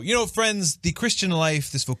You know, friends, the Christian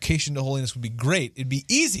life, this vocation to holiness would be great. It'd be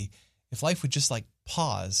easy if life would just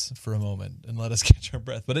pause for a moment and let us catch our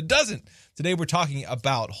breath. But it doesn't. Today we're talking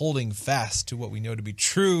about holding fast to what we know to be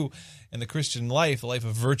true in the Christian life, the life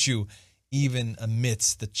of virtue, even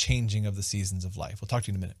amidst the changing of the seasons of life. We'll talk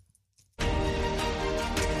to you in a minute.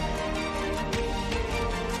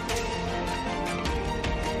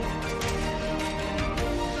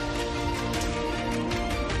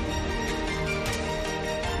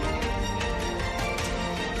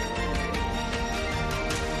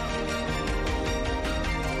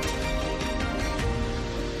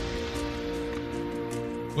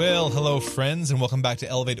 Well, hello, friends, and welcome back to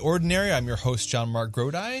Elevate Ordinary. I'm your host, John Mark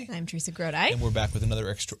Grodi. I'm Teresa Grodi. And we're back with another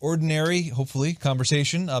extraordinary, hopefully,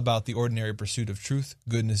 conversation about the ordinary pursuit of truth,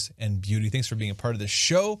 goodness, and beauty. Thanks for being a part of this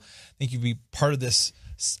show. Thank you for being part of this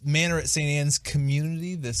Manor at St. Anne's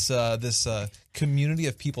community, this community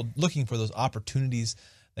of people looking for those opportunities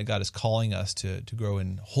that God is calling us to grow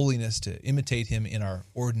in holiness, to imitate Him in our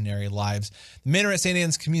ordinary lives. The Manor at St.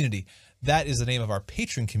 Anne's community. That is the name of our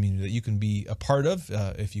patron community that you can be a part of.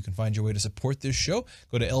 If you can find your way to support this show,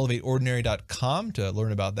 go to elevateordinary.com to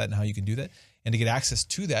learn about that and how you can do that. And to get access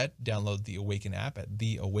to that, download the Awaken app at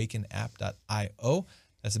theawakenapp.io.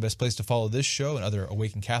 That's the best place to follow this show and other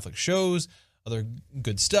Awaken Catholic shows, other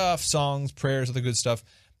good stuff, songs, prayers, other good stuff,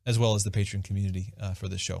 as well as the patron community for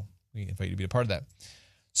this show. We invite you to be a part of that.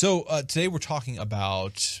 So today we're talking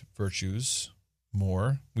about virtues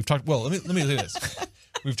more. We've talked, well, let me say this.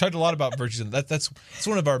 We've talked a lot about virtues, and that's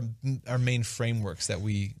one of our main frameworks that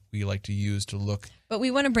we like to use to look. But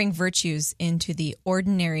we want to bring virtues into the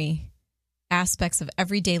ordinary aspects of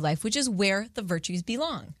everyday life, which is where the virtues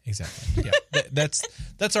belong. Exactly. Yeah,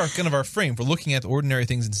 that's our kind of our frame. We're looking at the ordinary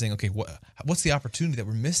things and saying, okay, what's the opportunity that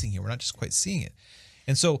we're missing here? We're not just quite seeing it,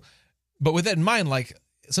 and so, but with that in mind,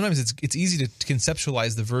 sometimes it's easy to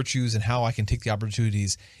conceptualize the virtues and how I can take the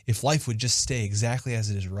opportunities if life would just stay exactly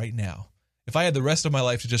as it is right now. If I had the rest of my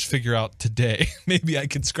life to just figure out today, maybe I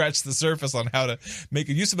could scratch the surface on how to make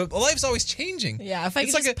a use of it. But life's always changing. Yeah, if I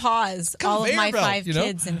could just pause all of my five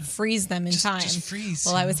kids and freeze them in time just freeze,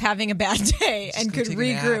 while I was having a bad day and could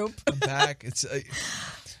regroup. Come back.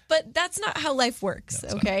 But that's not how life works,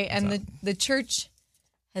 okay? And the church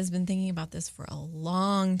has been thinking about this for a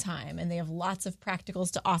long time, and they have lots of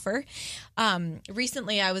practicals to offer.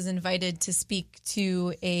 Recently, I was invited to speak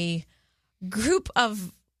to a group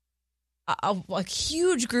of a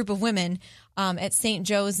huge group of women at St.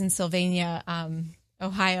 Joe's in Sylvania,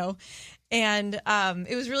 Ohio. And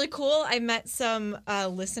it was really cool. I met some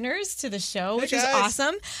listeners to the show, which is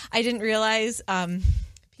awesome. I didn't realize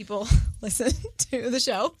people listen to the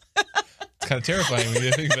show. It's kind of terrifying when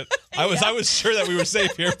you think, but I was sure that we were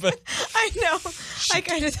safe here, but I know. I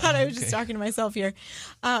kind of thought I was just talking to myself here.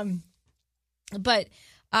 But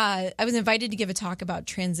I was invited to give a talk about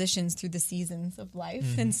transitions through the seasons of life.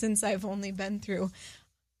 Mm-hmm. And since I've only been through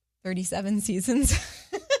 37 seasons,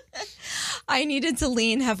 I needed to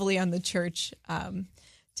lean heavily on the church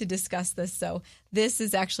to discuss this. So this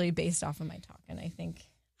is actually based off of my talk. And I think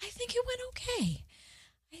it went okay.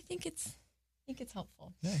 I think it's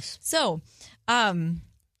helpful. Nice. So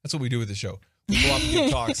that's what we do with the show. We go off and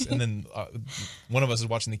give talks, and then one of us is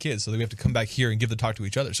watching the kids, so that we have to come back here and give the talk to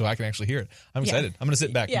each other, so I can actually hear it. I'm excited. I'm going to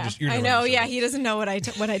sit back. Yeah, I know. Yeah, he doesn't know what I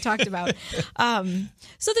talked about.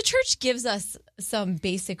 So the church gives us some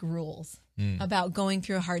basic rules about going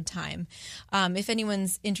through a hard time. If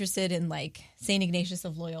anyone's interested in St. Ignatius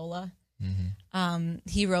of Loyola,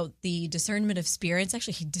 he wrote The Discernment of Spirits.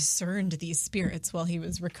 Actually, he discerned these spirits while he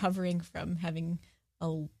was recovering from having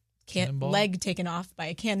a leg taken off by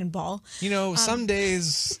a cannonball. You know, some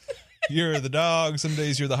days you're the dog, some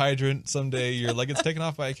days you're the hydrant, some day your leg gets taken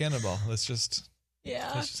off by a cannonball. That's just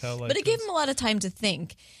how life But it gave him a lot of time to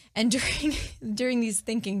think. And during these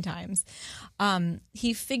thinking times,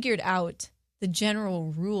 he figured out the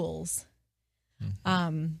general rules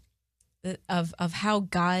of how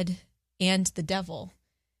God and the devil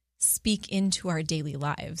speak into our daily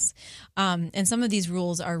lives. And some of these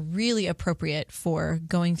rules are really appropriate for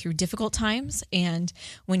going through difficult times, and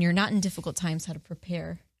when you're not in difficult times, how to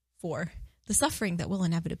prepare for the suffering that will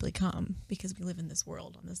inevitably come because we live in this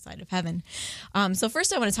world on this side of heaven. So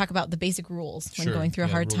first I want to talk about the basic rules when going through a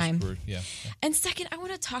hard time. And second, I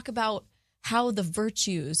want to talk about how the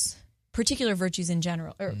virtues, particular virtues in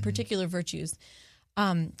general, or particular virtues,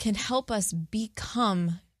 can help us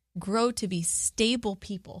grow to be stable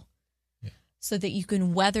people so that you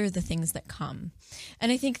can weather the things that come.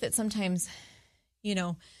 And I think that sometimes, you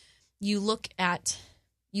look at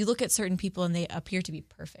certain people and they appear to be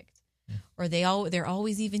perfect, or they're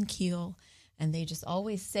always even keel, and they just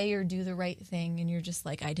always say or do the right thing, and you're just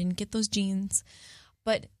like, I didn't get those genes.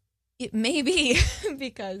 But it may be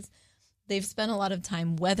because they've spent a lot of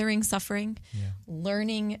time weathering suffering,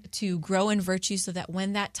 learning to grow in virtue so that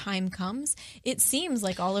when that time comes, it seems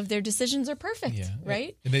like all of their decisions are perfect,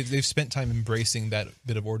 right? And they've spent time embracing that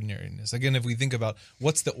bit of ordinariness. Again, if we think about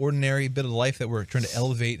what's the ordinary bit of life that we're trying to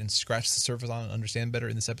elevate and scratch the surface on and understand better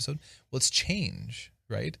in this episode, well, it's change,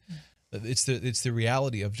 right? It's the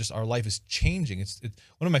reality of just our life is changing. It's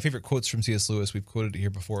one of my favorite quotes from C.S. Lewis, we've quoted it here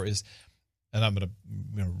before, is, and I'm going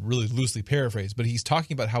to really loosely paraphrase, but he's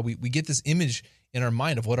talking about how we get this image in our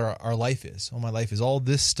mind of what our life is. Oh, my life is all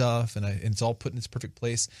this stuff, and it's all put in its perfect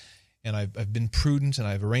place, and I've been prudent, and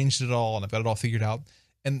I've arranged it all, and I've got it all figured out.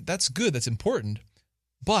 And that's good, that's important.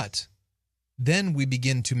 But then we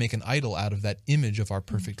begin to make an idol out of that image of our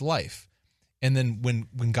perfect life. And then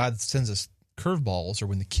when God sends us curveballs, or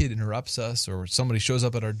when the kid interrupts us, or somebody shows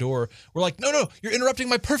up at our door, we're like, no, you're interrupting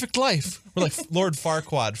my perfect life. We're like Lord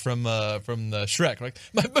Farquaad from the Shrek. We're like,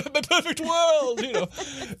 my perfect world,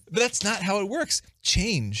 But that's not how it works.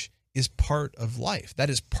 Change is part of life.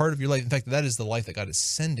 That is part of your life. In fact, that is the life that God is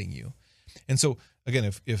sending you. And so,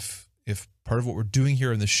 again, if part of what we're doing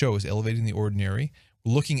here in the show is elevating the ordinary,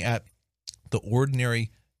 looking at the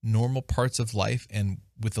ordinary, normal parts of life, and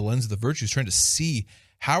with the lens of the virtues, trying to see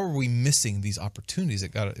how are we missing these opportunities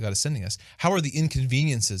that God is sending us? How are the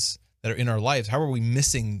inconveniences that are in our lives, how are we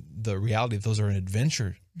missing the reality that those are an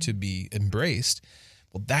adventure to be embraced?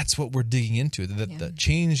 Well, that's what we're digging into, that the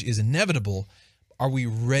change is inevitable. Are we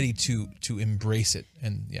ready to embrace it?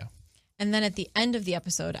 And And then at the end of the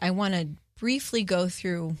episode, I want to briefly go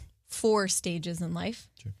through 4 stages in life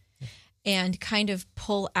and kind of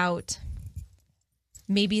pull out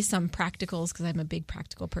maybe some practicals, because I'm a big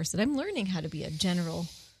practical person. I'm learning how to be a general,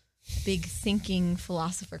 big thinking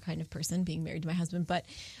philosopher kind of person, being married to my husband, but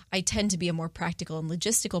I tend to be a more practical and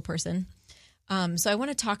logistical person. So I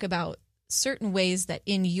want to talk about certain ways that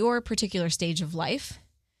in your particular stage of life,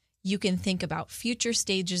 you can think about future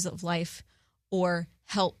stages of life or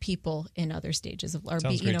help people in other stages of life, or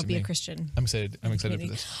be a Christian. I'm excited for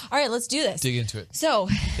this. All right, let's do this. Dig into it. So,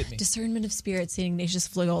 discernment of spirit, St. Ignatius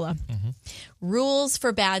of Loyola. Rules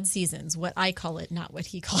for bad seasons, what I call it, not what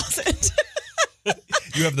he calls it.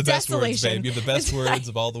 You have the best words, babe. You have the best words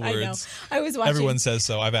of all the words. I know. I was watching. Everyone says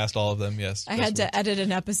so. I've asked all of them, yes. I had to edit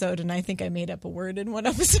an episode, and I think I made up a word in one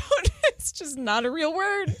episode. It's just not a real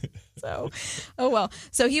word. So, oh well.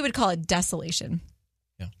 So he would call it desolation.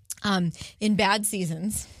 In bad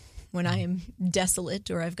seasons, when I am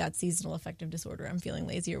desolate or I've got seasonal affective disorder, I'm feeling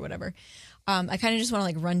lazy or whatever, I kind of just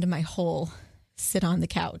want to run to my hole, sit on the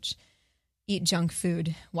couch, eat junk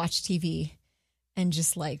food, watch TV, and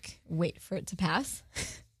just wait for it to pass.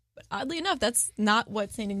 But oddly enough, that's not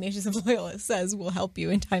what St. Ignatius of Loyola says will help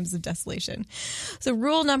you in times of desolation. So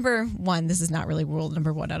rule number 1, this is not really rule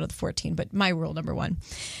number 1 out of the 14, but my rule number 1.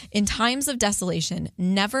 In times of desolation,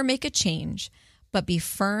 never make a change, but be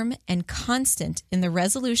firm and constant in the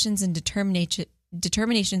resolutions and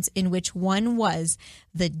determinations in which one was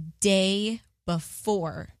the day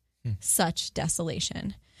before such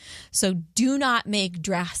desolation. So do not make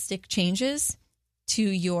drastic changes to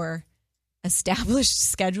your established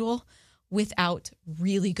schedule without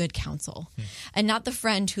really good counsel. And not the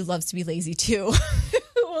friend who loves to be lazy too,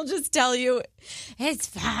 who will just tell you, it's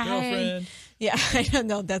fine. Girlfriend. Yeah, I don't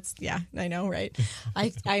know. I know, right?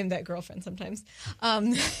 I am that girlfriend sometimes.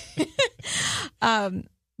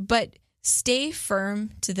 But stay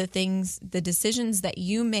firm to the decisions that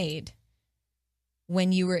you made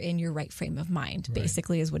when you were in your right frame of mind,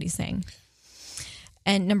 basically is what he's saying.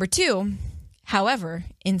 And number 2, however,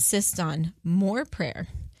 insist on more prayer,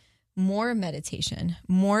 more meditation,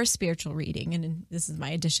 more spiritual reading. And this is my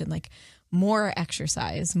addition, more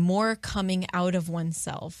exercise, more coming out of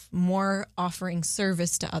oneself, more offering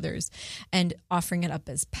service to others and offering it up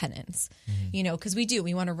as penance. Because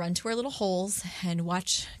we want to run to our little holes and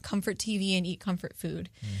watch comfort TV and eat comfort food.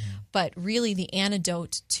 But really the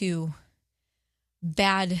antidote to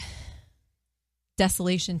bad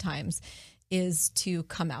desolation times is to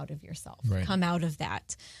come out of yourself, come out of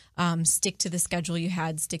that, stick to the schedule you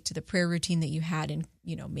had, stick to the prayer routine that you had, and,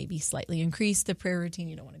 maybe slightly increase the prayer routine.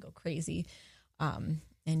 You don't want to go crazy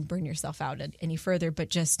and burn yourself out any further. But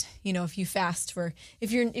just, if you fast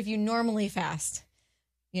if you normally fast,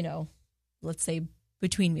 let's say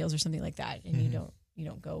between meals or something like that, and you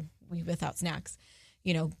don't go without snacks,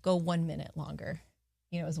 go 1 minute longer,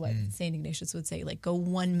 is what St. Ignatius would say, go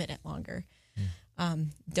 1 minute longer.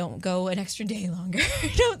 Don't go an extra day longer.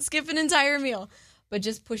 Don't skip an entire meal, but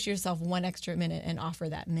just push yourself 1 extra minute and offer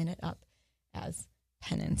that minute up as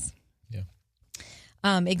penance.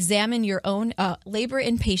 Examine your own labor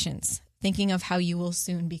in patience, thinking of how you will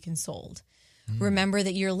soon be consoled. Remember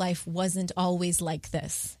that your life wasn't always like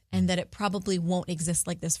this and that it probably won't exist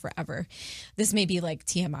like this forever. This may be like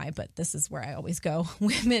TMI, but this is where I always go.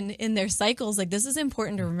 Women in their cycles, like this is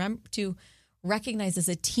important to remember, to recognize as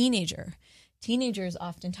a teenager. Teenagers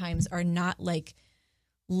oftentimes are not like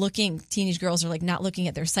teenage girls are like not looking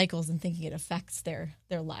at their cycles and thinking it affects their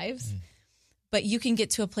lives. But you can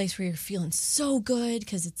get to a place where you're feeling so good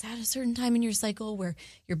because it's at a certain time in your cycle where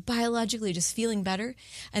you're biologically just feeling better.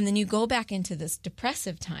 And then you go back into this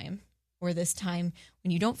depressive time or this time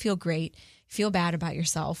when you don't feel great, feel bad about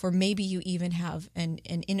yourself, or maybe you even have an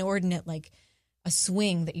inordinate, like a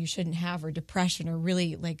swing that you shouldn't have, or depression, or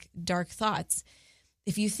really like dark thoughts.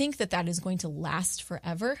 If you think that that is going to last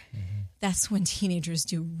forever, that's when teenagers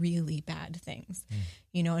do really bad things,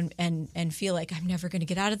 you know, and feel like I'm never going to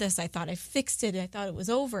get out of this. I thought I fixed it. I thought it was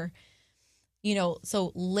over, you know.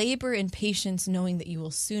 So labor in patience, knowing that you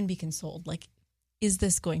will soon be consoled. Like, is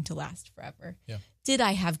this going to last forever? Yeah. Did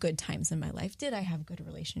I have good times in my life? Did I have good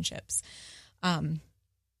relationships? And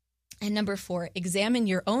number 4, examine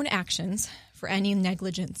your own actions for any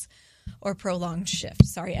negligence or prolonged shift.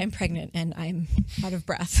 Sorry, I'm pregnant and I'm out of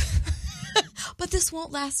breath. But this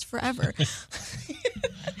won't last forever.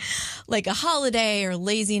 Like a holiday or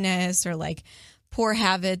laziness or like poor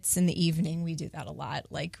habits in the evening. We do that a lot.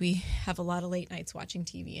 Like we have a lot of late nights watching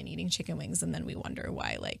TV and eating chicken wings, and then we wonder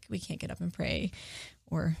why like we can't get up and pray,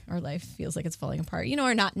 or our life feels like it's falling apart, you know,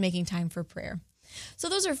 or not making time for prayer. So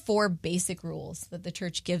those are 4 basic rules that the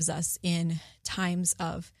church gives us in times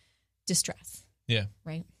of distress. Yeah.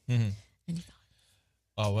 Right? Mm-hmm. Any thoughts?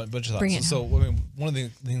 Oh, a bunch of Bring thoughts. it So, I mean, one of the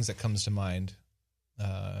things that comes to mind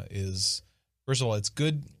is, first of all, it's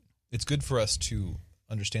good for us to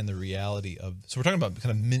understand the reality of, so we're talking about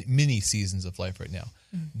kind of mini seasons of life right now,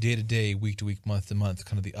 day to day, week to week, month to month,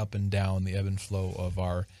 kind of the up and down, the ebb and flow of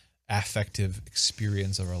our affective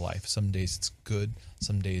experience of our life. Some days it's good,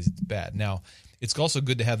 some days it's bad. Now, it's also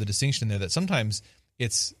good to have the distinction there that sometimes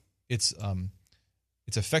it's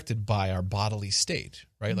affected by our bodily state,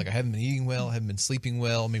 right? Like I haven't been eating well, I haven't been sleeping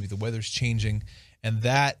well, maybe the weather's changing, and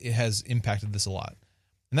that it has impacted this a lot.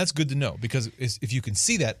 And that's good to know, because if you can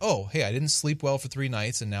see that, oh, hey, I didn't sleep well for 3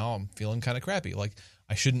 nights and now I'm feeling kind of crappy. Like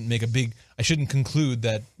I shouldn't conclude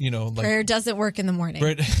that, you know, like prayer doesn't work in the morning.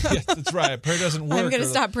 Prayer, yeah, that's right. Prayer doesn't work. I'm going to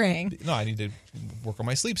stop praying. No, I need to work on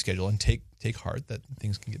my sleep schedule and take heart that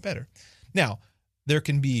things can get better. Now, there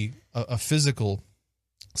can be a physical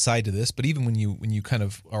side to this, but even when you kind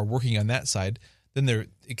of are working on that side, then there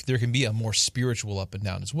can be a more spiritual up and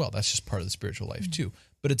down as well. That's just part of the spiritual life too.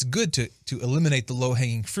 But it's good to eliminate the low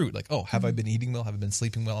hanging fruit. Like, oh, have I been eating well? Have I been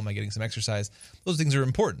sleeping well? Am I getting some exercise? Those things are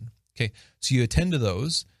important. Okay, so you attend to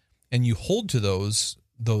those and you hold to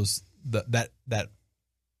that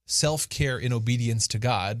self-care in obedience to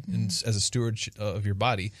God and as a steward of your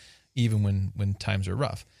body, even when times are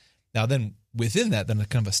rough. Now, then within that, then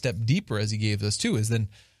kind of a step deeper, as he gave us too, is then,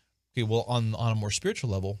 okay, well, on a more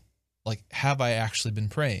spiritual level, like, have I actually been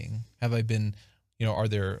praying? Have I been, you know, are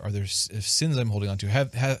there sins I'm holding on to?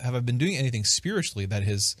 Have I been doing anything spiritually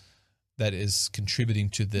that is contributing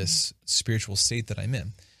to this spiritual state that I'm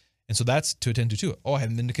in? And so that's to attend to too. Oh, I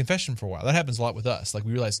haven't been to confession for a while. That happens a lot with us. Like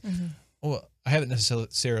we realize, oh, I haven't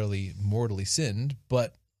necessarily mortally sinned,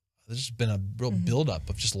 but there's just been a real buildup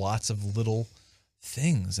of just lots of little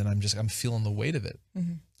things, and I'm feeling the weight of it.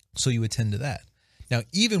 So you attend to that. Now,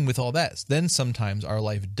 even with all that, then sometimes our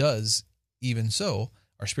life does, even so,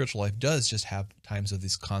 our spiritual life does just have times of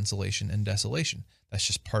this consolation and desolation. That's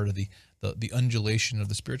just part of the undulation of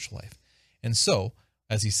the spiritual life. And so,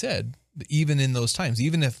 as he said, even in those times,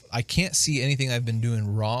 even if I can't see anything I've been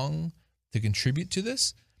doing wrong to contribute to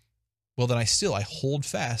this, well, then I hold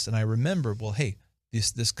fast and I remember, well, hey,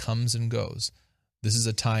 this comes and goes. This is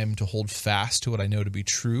a time to hold fast to what I know to be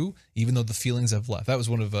true, even though the feelings have left. That was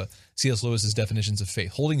one of C.S. Lewis's definitions of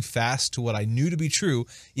faith, holding fast to what I knew to be true,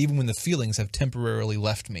 even when the feelings have temporarily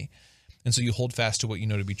left me. And so you hold fast to what you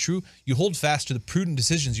know to be true. You hold fast to the prudent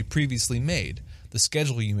decisions you previously made, the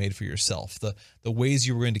schedule you made for yourself, the ways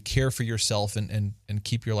you were going to care for yourself and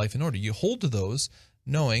keep your life in order. You hold to those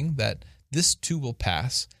knowing that this too will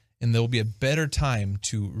pass, and there will be a better time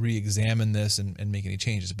to re-examine this and make any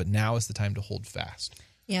changes. But now is the time to hold fast.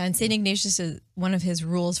 Yeah, and St. Ignatius, one of his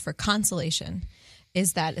rules for consolation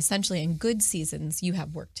is that essentially in good seasons, you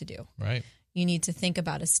have work to do. Right. You need to think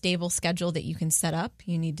about a stable schedule that you can set up.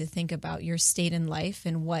 You need to think about your state in life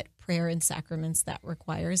and what prayer and sacraments that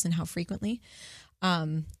requires and how frequently.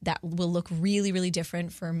 That will look really, really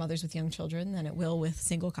different for mothers with young children than it will with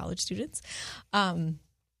single college students. But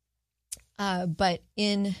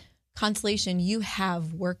in consolation, you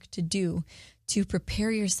have work to do to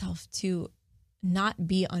prepare yourself to not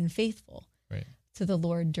be unfaithful Right. to the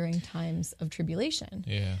Lord during times of tribulation.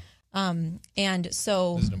 Yeah. And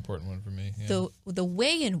so This is an important one for me. Yeah. the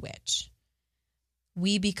way in which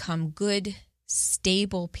we become good,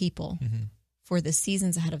 stable people for the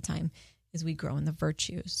seasons ahead of time is we grow in the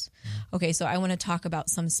virtues. Okay, so I want to talk about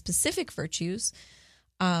some specific virtues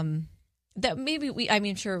that maybe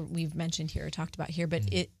I'm sure we've mentioned here or talked about here, but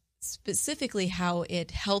it specifically how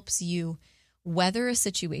it helps you weather a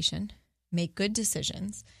situation, make good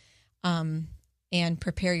decisions, and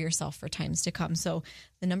prepare yourself for times to come. So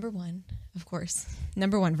the number one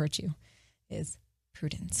virtue is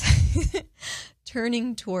prudence.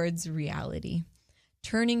 Turning towards reality,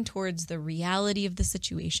 turning towards the reality of the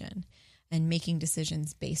situation and making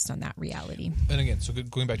decisions based on that reality. And again, so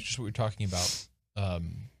going back to just what we were talking about,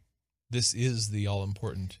 this is the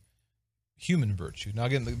all-important human virtue. Now,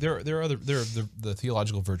 again, there are the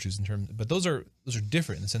theological virtues in terms, but those are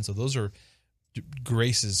different in the sense of those are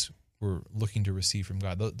graces we're looking to receive from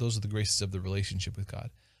God. Those are the graces of the relationship with God.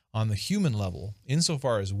 On the human level,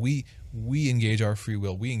 insofar as we engage our free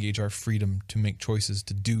will, we engage our freedom to make choices,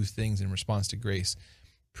 to do things in response to grace,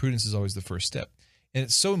 prudence is always the first step. And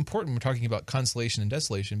it's so important when we're talking about consolation and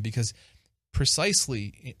desolation because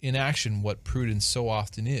precisely in action, what prudence so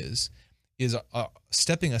often is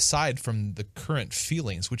stepping aside from the current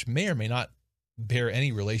feelings, which may or may not bear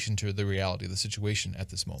any relation to the reality of the situation at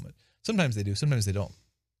this moment. Sometimes they do, sometimes they don't.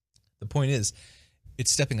 The point is,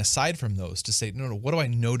 it's stepping aside from those to say, no, what do I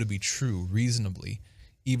know to be true reasonably,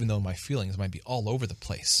 even though my feelings might be all over the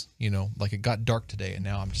place? Like it got dark today and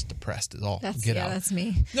now I'm just depressed as all get out. That's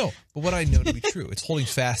me. No, but what I know to be true, it's holding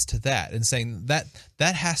fast to that and saying that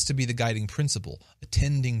has to be the guiding principle,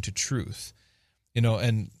 attending to truth,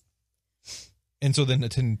 and so then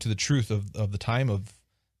attending to the truth of the time of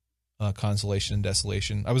consolation and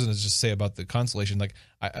desolation. I was going to just say about the consolation, like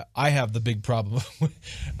I have the big problem.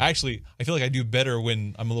 Actually, I feel like I do better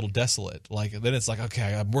when I'm a little desolate. Like then it's like,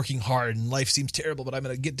 okay, I'm working hard and life seems terrible, but I'm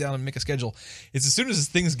going to get down and make a schedule. It's as soon as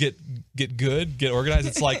things get good, get organized,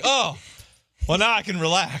 it's like, oh, well now I can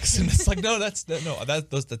relax. And it's like, that's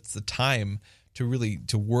the time to really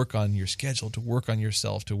to work on your schedule, to work on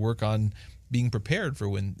yourself, to work on being prepared for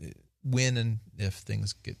when and if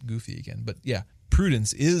things get goofy again. But yeah,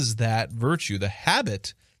 prudence is that virtue, the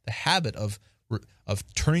habit of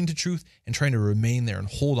turning to truth and trying to remain there and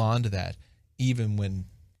hold on to that even when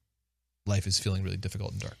life is feeling really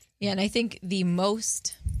difficult and dark. Yeah, and I think the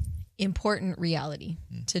most important reality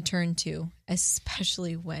to turn to,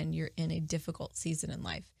 especially when you're in a difficult season in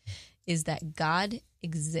life, is that God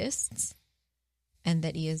exists and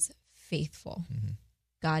that he is faithful.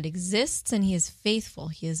 God exists and he is faithful.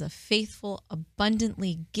 He is a faithful,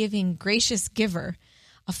 abundantly giving, gracious giver,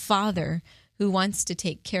 a father who wants to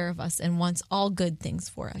take care of us and wants all good things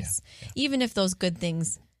for us. Yeah. Even if those good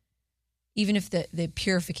things, even if the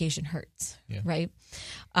purification hurts, right?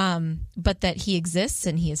 But that he exists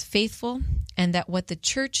and he is faithful and that what the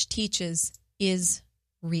church teaches is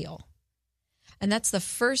real. And that's the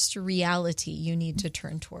first reality you need to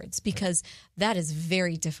turn towards because that is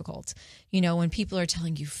very difficult. When people are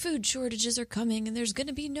telling you food shortages are coming and there's going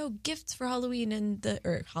to be no gifts for Halloween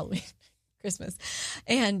Christmas.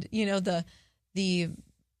 And, the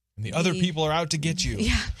other people are out to get you.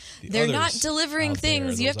 Yeah. They're not delivering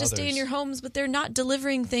things. You have to stay in your homes, but they're not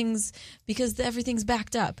delivering things because everything's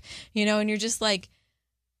backed up, and you're just like,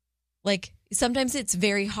 sometimes it's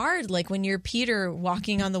very hard. Like when you're Peter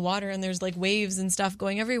walking on the water and there's like waves and stuff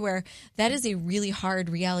going everywhere, that is a really hard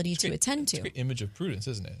reality to attend to. It's a great image of prudence,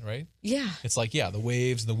 isn't it? Right? Yeah. It's like, the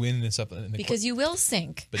waves, the wind and stuff. Because you will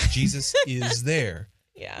sink. But Jesus is there.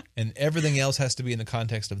 Yeah. And everything else has to be in the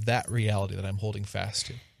context of that reality that I'm holding fast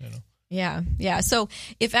to. Yeah. Yeah. So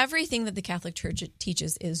if everything that the Catholic Church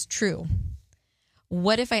teaches is true,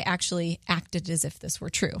 what if I actually acted as if this were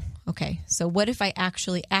true? Okay, so what if I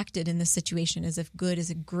actually acted in this situation as if God is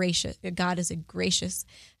a gracious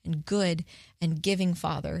and good and giving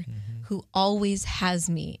Father who always has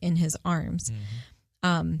me in his arms?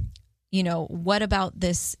 What about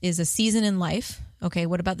this is a season in life? Okay,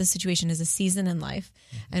 what about this situation is a season in life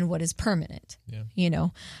and what is permanent? Yeah.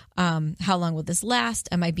 How long will this last?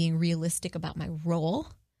 Am I being realistic about my role?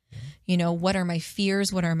 What are my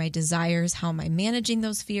fears? What are my desires? How am I managing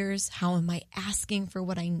those fears? How am I asking for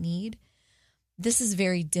what I need? This is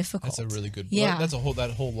very difficult. That's a really good. Yeah.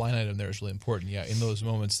 That whole line item there is really important. Yeah. In those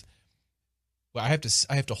moments, I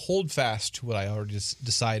have to hold fast to what I already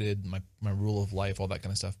decided, my rule of life, all that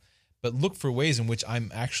kind of stuff. But look for ways in which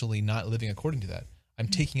I'm actually not living according to that. I'm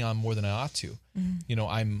taking on more than I ought to.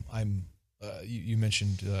 I'm you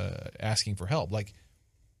mentioned asking for help. Like,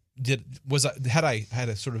 had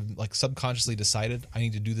I sort of like subconsciously decided I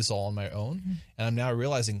need to do this all on my own, and I'm now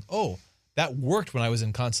realizing, oh, that worked when I was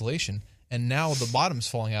in Consolation, and now the bottom's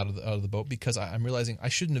falling out of the boat because I'm realizing I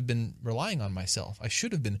shouldn't have been relying on myself. I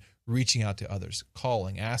should have been reaching out to others,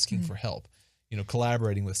 calling, asking for help,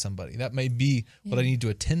 collaborating with somebody. That may be what I need to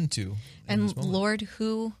attend to. And Lord,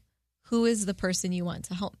 who is the person you want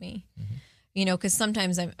to help me? Because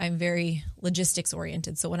sometimes I'm very logistics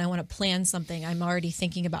oriented. So when I want to plan something, I'm already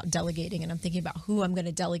thinking about delegating, and I'm thinking about who I'm going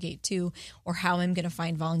to delegate to or how I'm going to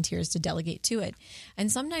find volunteers to delegate to it. And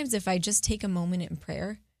sometimes if I just take a moment in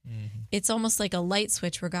prayer, it's almost like a light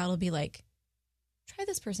switch where God will be like, try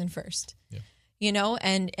this person first. Yeah.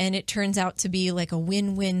 And it turns out to be like a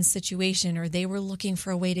win-win situation, or they were looking for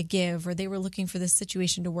a way to give, or they were looking for this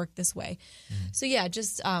situation to work this way. So yeah,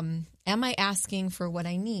 just am I asking for what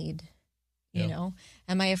I need? Am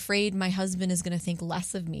I afraid my husband is going to think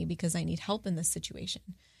less of me because I need help in this situation?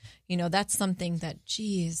 That's something that,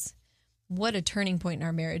 geez, what a turning point in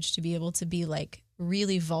our marriage to be able to be like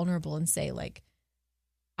really vulnerable and say like,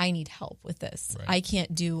 I need help with this. Right. I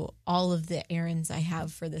can't do all of the errands I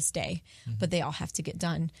have for this day, but they all have to get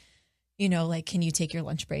done. Like, can you take your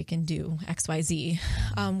lunch break and do X, Y, Z,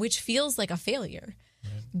 which feels like a failure.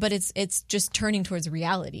 Right. But it's just turning towards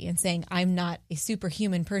reality and saying, I'm not a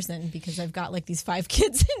superhuman person because I've got like these 5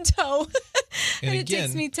 kids in tow. and it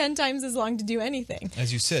takes me 10 times as long to do anything.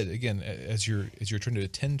 As you said, again, as you're trying to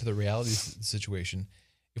attend to the reality of the situation,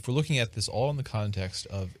 if we're looking at this all in the context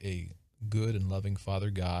of a good and loving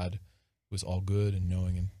Father God who is all good and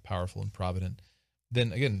knowing and powerful and provident,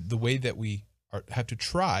 then again, the way that we have to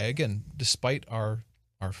try, again, despite our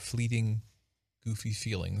fleeting goofy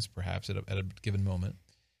feelings, perhaps at a given moment,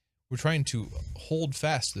 we're trying to hold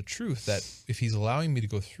fast to the truth that if he's allowing me to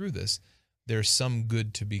go through this, there's some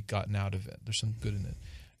good to be gotten out of it. There's some good in it.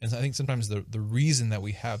 And I think sometimes the reason that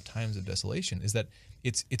we have times of desolation is that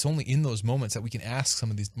it's only in those moments that we can ask some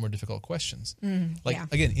of these more difficult questions.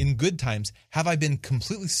 Again, in good times, have I been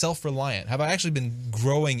completely self-reliant? Have I actually been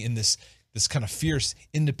growing in this kind of fierce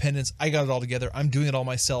independence? I got it all together. I'm doing it all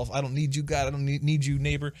myself. I don't need you, God. I don't need you,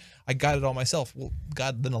 neighbor. I got it all myself. Well,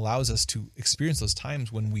 God then allows us to experience those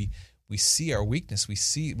times when we see our weakness. We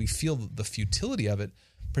feel the futility of it,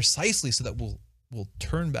 precisely so that we'll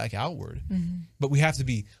turn back outward. But we have to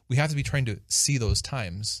be trying to see those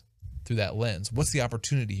times through that lens. What's the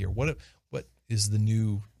opportunity here? What is the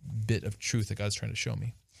new bit of truth that God's trying to show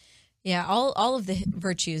me? Yeah, all of the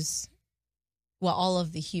virtues. Well, all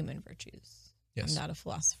of the human virtues. Yes. I'm not a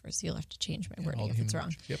philosopher, so you'll have to change my wording if it's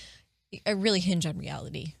wrong. Yep. I really hinge on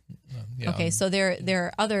reality. Okay, so there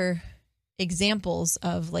are other examples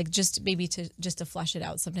of like just to flesh it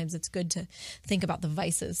out. Sometimes it's good to think about the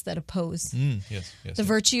vices that oppose the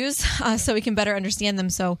virtues, so we can better understand them.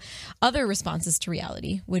 So other responses to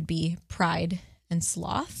reality would be pride and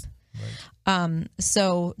sloth. Right.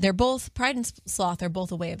 So they're both, pride and sloth are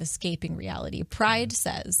both a way of escaping reality. Pride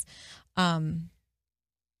says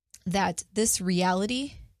that this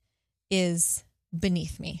reality is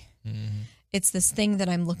beneath me. It's this thing that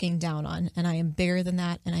I'm looking down on, and I am bigger than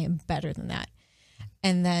that, and I am better than that.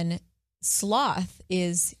 And then sloth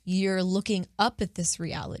is you're looking up at this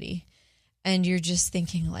reality, and you're just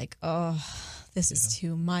thinking like, oh, this is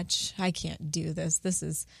too much. I can't do this.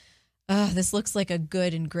 This looks like a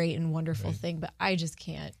good and great and wonderful thing, but I just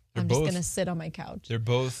can't. I'm just going to sit on my couch. They're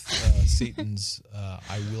both Satan's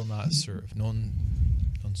I will not serve. Non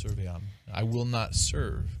serviam. I will not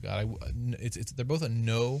serve. God, they're both a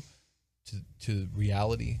no to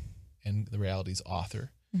reality and the reality's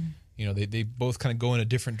author. They both kind of go in a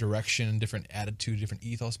different direction, different attitude, different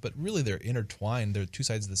ethos, but really they're intertwined. They're two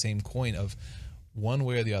sides of the same coin of one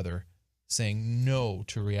way or the other saying no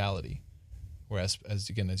to reality. Whereas, as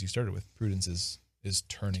you started with, prudence is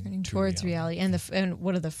turning towards reality. And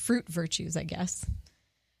one of the fruit virtues, I guess,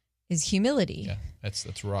 is humility. Yeah,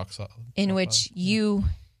 that's rock solid. In which you,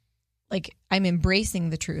 like, I'm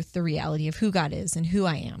embracing the truth, the reality of who God is and who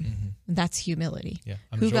I am. That's humility. Yeah,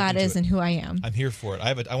 who God is and who I am. I'm here for it.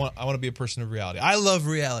 I want to be a person of reality. I love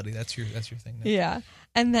reality. That's your thing. Yeah,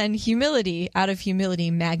 and then humility. Out of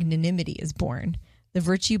humility, magnanimity is born, the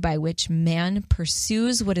virtue by which man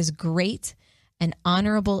pursues what is great and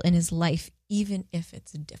honorable in his life, even if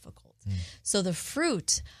it's difficult. So the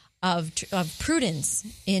fruit of prudence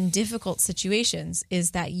in difficult situations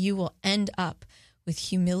is that you will end up with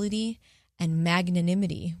humility and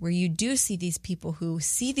magnanimity, where you do see these people who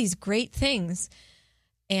see these great things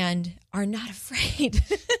and are not afraid.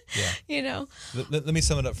 Let me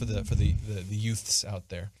sum it up for the youths out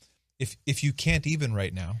there. If you can't even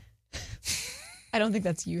right now, I don't think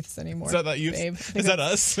that's youths anymore. Is that not youth? Babe. Is that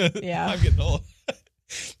us? Yeah. I'm getting old.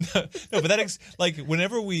 No, but like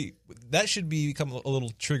whenever that should become a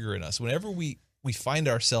little trigger in us. Whenever we find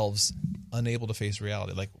ourselves unable to face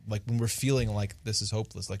reality, like when we're feeling like this is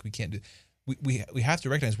hopeless, like we can't do, we have to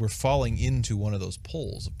recognize we're falling into one of those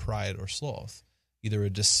poles of pride or sloth, either a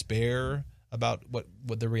despair about what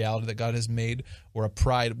the reality that God has made, or a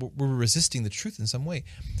pride. We're resisting the truth in some way,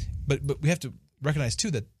 but we have to recognize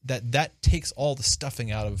too that takes all the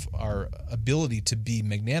stuffing out of our ability to be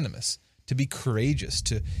magnanimous, to be courageous,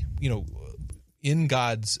 to, in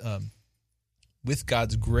God's with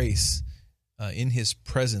God's grace, in His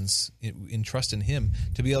presence, in trust in Him,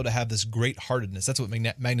 to be able to have this great-heartedness. That's what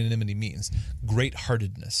magnanimity means,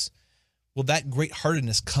 great-heartedness. Well, that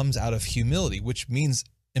great-heartedness comes out of humility, which means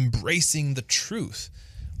embracing the truth,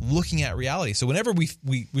 looking at reality. So whenever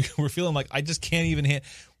we're feeling like I just can't even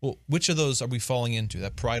well, which of those are we falling into,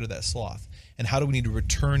 that pride or that sloth? And how do we need to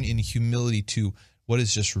return in humility to what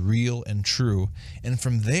is just real and true? And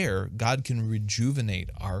from there, God can rejuvenate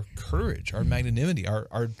our courage, our magnanimity, our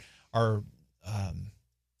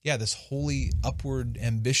this holy upward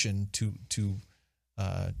ambition to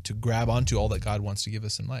grab onto all that God wants to give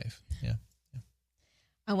us in life. Yeah.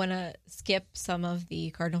 I want to skip some of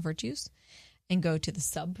the cardinal virtues and go to the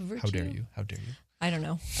sub virtue. How dare you? I don't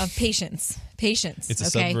know. Of patience. Patience. It's a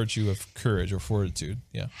sub virtue of courage or fortitude.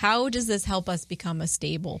 Yeah. How does this help us become a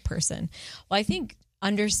stable person? Well, I think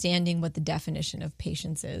understanding what the definition of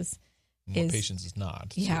patience is. Patience is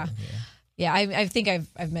not. Yeah. So, yeah. I think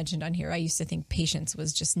I've mentioned on here, I used to think patience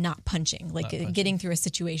was just not punching, getting through a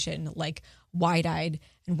situation like wide-eyed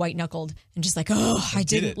and white-knuckled and just like, I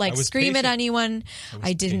didn't scream at anyone.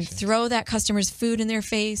 I didn't throw that customer's food in their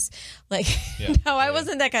face. Like, I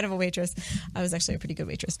wasn't that kind of a waitress. I was actually a pretty good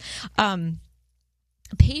waitress.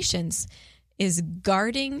 Patience is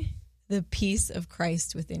guarding the peace of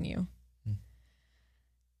Christ within you.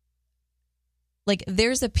 Like,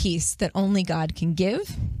 there's a peace that only God can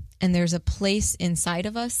give, and there's a place inside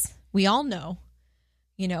of us. We all know,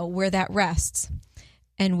 where that rests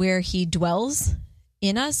and where He dwells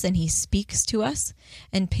in us and He speaks to us.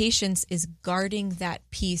 And patience is guarding that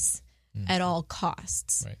peace at all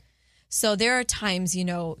costs. Right. So there are times,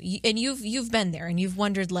 and you've been there and you've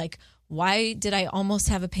wondered, like, why did I almost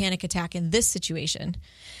have a panic attack in this situation?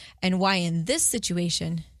 And why in this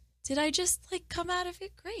situation did I just come out of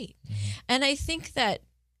it great? Mm-hmm. And I think that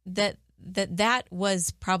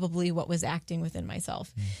was probably what was acting within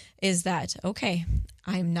myself, is that, okay,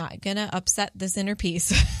 I'm not going to upset this inner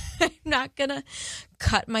peace. I'm not going to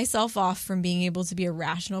cut myself off from being able to be a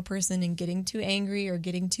rational person and getting too angry or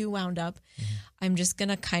getting too wound up. Mm-hmm. I'm just going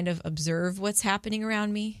to kind of observe what's happening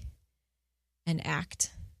around me and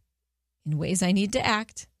act in ways I need to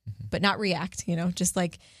act, but not react, just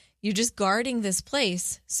like you're just guarding this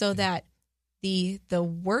place so that the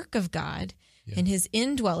work of God and His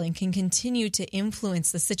indwelling can continue to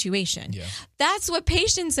influence the situation. Yeah. That's what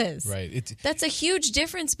patience is. Right. That's a huge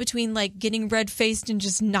difference between getting red-faced and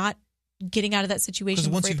just not getting out of that situation.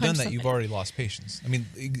 Because once you've done that, you've already lost patience. I mean,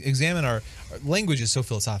 examine our language is so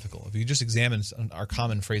philosophical. If you just examine our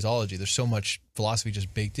common phraseology, there's so much philosophy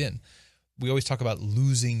just baked in. We always talk about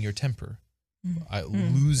losing your temper,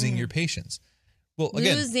 losing your patience. Well,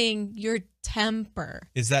 again, losing your temper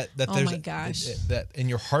is that oh there's my gosh. That in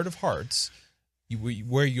your heart of hearts,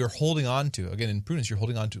 where you're holding on to, again, in prudence, you're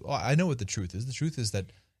holding on to, I know what the truth is. The truth is that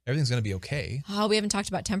everything's going to be okay. Oh, we haven't talked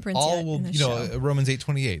about temperance yet in this show. Romans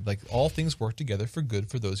 8:28, like all things work together for good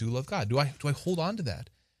for those who love God. Do I hold on to that?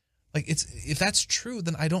 Like, if that's true,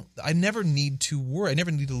 then I never need to worry. I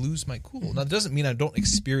never need to lose my cool. Now, that doesn't mean I don't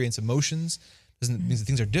experience emotions. Doesn't mean that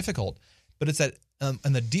things are difficult, but it's that on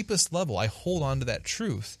the deepest level, I hold on to that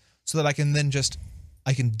truth so that I can then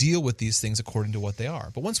I can deal with these things according to what they are.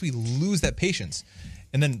 But once we lose that patience,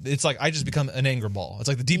 and then it's like I just become an anger ball. It's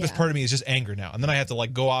like the deepest part of me is just anger now, and then I have to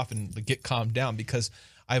go off and get calmed down because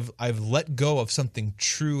I've let go of something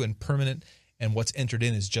true and permanent, and what's entered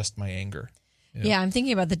in is just my anger. Yeah, I'm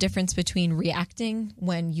thinking about the difference between reacting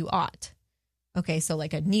when you ought. Okay, so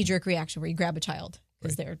like a knee-jerk reaction where you grab a child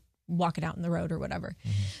because they're walking out in the road or whatever.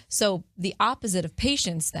 Mm-hmm. So the opposite of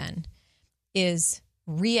patience then is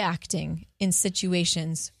reacting in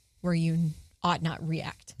situations where you ought not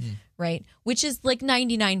react, right? Which is like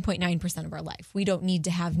 99.9% of our life. We don't need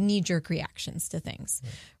to have knee-jerk reactions to things,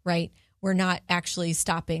 right? We're not actually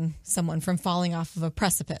stopping someone from falling off of a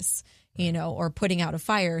precipice, or putting out a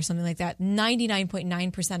fire or something like that.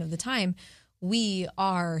 99.9% of the time, we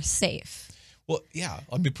are safe. Well, yeah.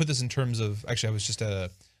 Let me put this in terms of, actually, I was just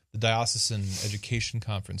at the Diocesan Education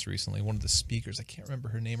Conference recently. One of the speakers, I can't remember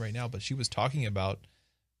her name right now, but she was talking about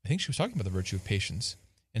I think she was talking about the virtue of patience.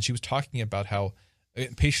 And she was talking about how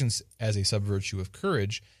patience as a sub-virtue of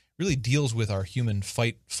courage really deals with our human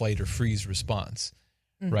fight, flight, or freeze response,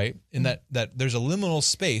 right? In that there's a liminal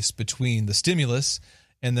space between the stimulus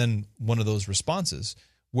and then one of those responses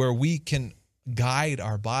where we can guide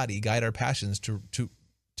our body, guide our passions to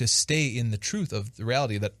stay in the truth of the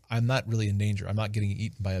reality that I'm not really in danger. I'm not getting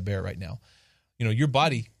eaten by a bear right now. You know, your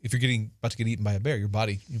body, if you're about to get eaten by a bear, your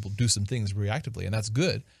body will do some things reactively, and that's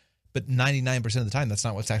good. But 99% of the time, that's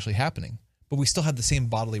not what's actually happening. But we still have the same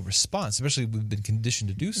bodily response, especially we've been conditioned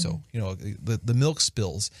to do so. You know, the milk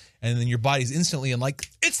spills, and then your body's instantly in like,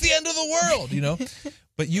 it's the end of the world, you know?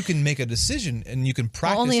 But you can make a decision, and you can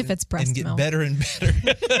practice only if it's breast and get milk. better and better.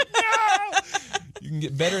 You can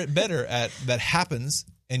get better and better at that happens,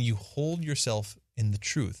 and you hold yourself in the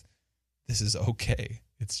truth. This is okay.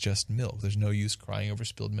 It's just milk. There's no use crying over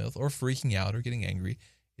spilled milk or freaking out or getting angry.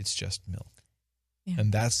 It's just milk. Yeah.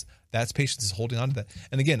 And that's patience, is holding on to that.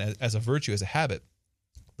 And again, as a virtue, as a habit,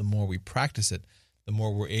 the more we practice it, the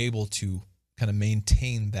more we're able to kind of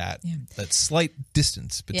maintain that slight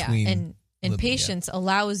distance between. And patience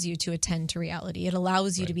allows you to attend to reality. It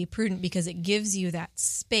allows you to be prudent because it gives you that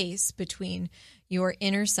space between your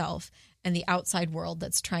inner self and the outside world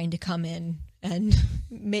that's trying to come in and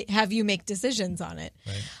have you make decisions on it.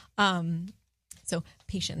 Right. So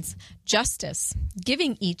patience, justice,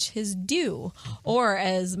 giving each his due, or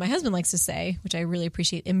as my husband likes to say, which I really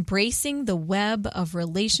appreciate, embracing the web of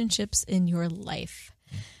relationships in your life.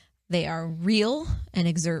 They are real and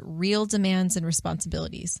exert real demands and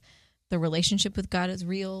responsibilities. The relationship with God is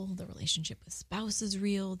real. The relationship with spouse is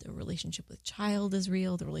real. The relationship with child is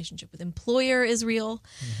real. The relationship with employer is real.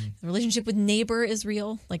 Mm-hmm. The relationship with neighbor is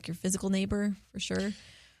real, like your physical neighbor, for sure.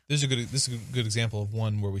 This is a good example of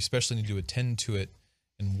one where we especially need to attend to it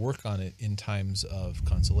and work on it in times of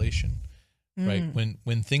consolation, right? When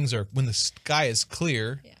the sky is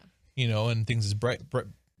clear, you know, and things is bright,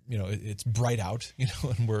 you know, it's bright out, you know,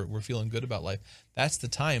 and we're feeling good about life. That's the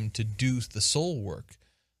time to do the soul work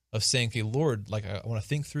of saying, okay, Lord, like I want to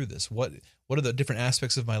think through this. What are the different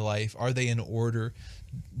aspects of my life? Are they in order?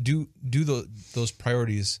 Do those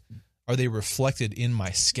priorities, are they reflected in my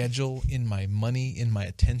schedule, in my money, in my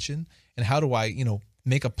attention? And how do I, you know,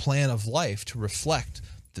 make a plan of life to reflect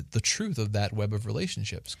the truth of that web of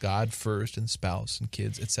relationships, God first and spouse and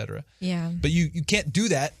kids, etc. Yeah. But you can't do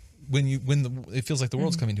that when it feels like the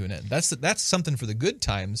world's coming to an end. That's something for the good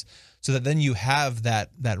times, so that then you have that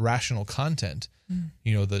rational content,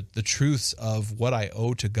 you know, the truths of what I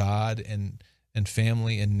owe to God and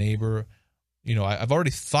family and neighbor. You know, I've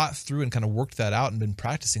already thought through and kind of worked that out and been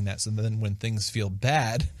practicing that. So then when things feel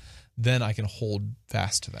bad, then I can hold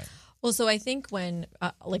fast to that. Well, so I think when,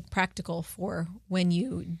 like practical for when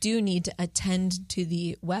you do need to attend to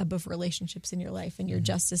the web of relationships in your life and your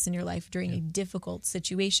justice in your life during a difficult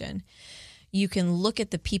situation, you can look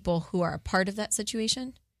at the people who are a part of that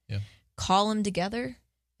situation, call them together,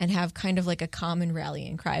 and have kind of like a common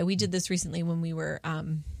rallying cry. We did this recently when we were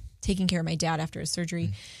taking care of my dad after his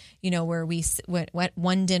surgery, you know, where we went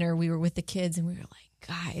one dinner, we were with the kids and we were like,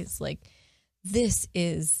 guys, like this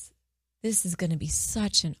is going to be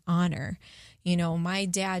such an honor. You know, my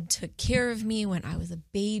dad took care of me when I was a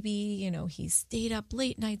baby. You know, he stayed up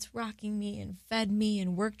late nights rocking me and fed me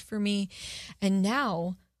and worked for me. And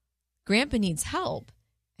now Grandpa needs help.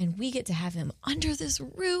 And we get to have him under this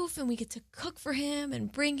roof and we get to cook for him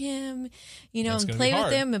and bring him, you know, and play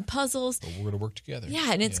with him and puzzles. But we're going to work together.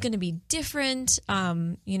 Yeah, and it's going to be different.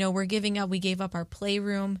 You know, we gave up our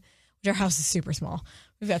playroom, which our house is super small.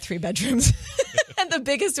 We've got 3 bedrooms. And the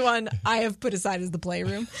biggest one I have put aside is the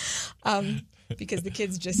playroom. Because the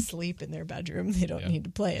kids just sleep in their bedroom. They don't need to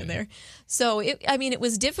play in there. So, it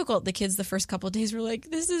was difficult. The kids the first couple of days were like,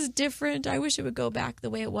 this is different. I wish it would go back the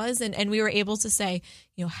way it was. And we were able to say,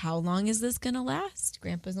 you know, how long is this going to last?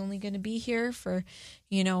 Grandpa's only going to be here for,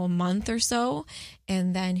 you know, a month or so.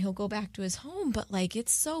 And then he'll go back to his home. But like,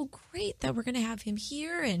 it's so great that we're going to have him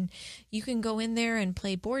here. And you can go in there and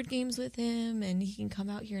play board games with him. And he can come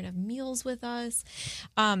out here and have meals with us.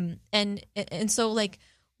 And so like,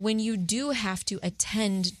 when you do have to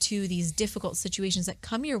attend to these difficult situations that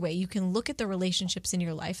come your way, you can look at the relationships in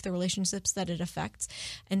your life, the relationships that it affects,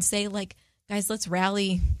 and say, like, guys, let's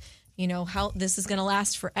rally, you know, how this is going to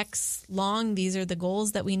last for X long. These are the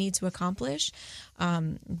goals that we need to accomplish.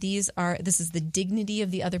 This is the dignity of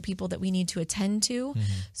the other people that we need to attend to. Mm-hmm.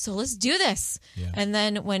 So let's do this. Yeah. And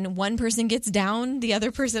then when one person gets down, the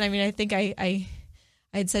other person, I think I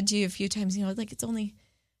had said to you a few times, you know, like, it's not going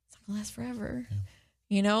to last forever. Yeah.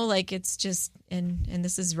 You know, like it's just, and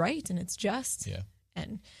this is right and it's just. Yeah.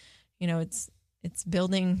 And, you know, it's it's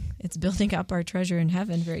building up our treasure in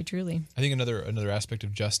heaven, very truly. I think another aspect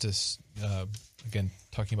of justice, again,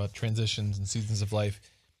 talking about transitions and seasons of life,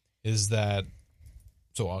 is that,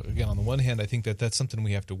 so again, on the one hand, I think that that's something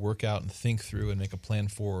we have to work out and think through and make a plan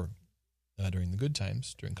for during the good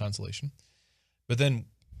times, during consolation. But then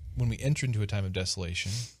when we enter into a time of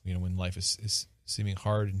desolation, when life is seeming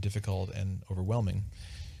hard and difficult and overwhelming,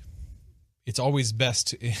 it's always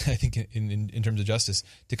best, I think, in terms of justice,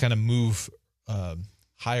 to kind of move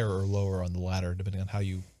higher or lower on the ladder, depending on how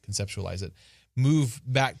you conceptualize it. Move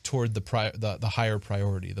back toward the higher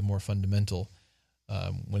priority, the more fundamental,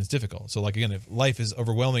 when it's difficult. So, like, again, if life is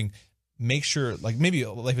overwhelming, make sure, like, maybe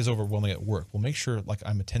life is overwhelming at work. Well, make sure, like,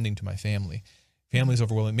 I'm attending to my family. Family is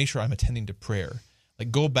overwhelming. Make sure I'm attending to prayer.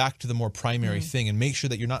 Like, go back to the more primary thing and make sure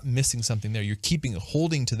that you're not missing something there. You're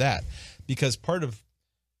holding to that, because part of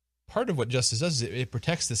what justice does is it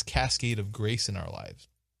protects this cascade of grace in our lives.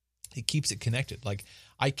 It keeps it connected. Like,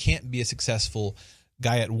 I can't be a successful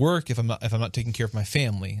guy at work if I'm not taking care of my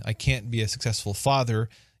family. I can't be a successful father,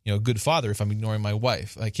 a good father, if I'm ignoring my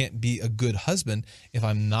wife. I can't be a good husband if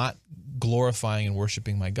I'm not glorifying and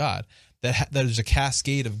worshiping my God. That there's a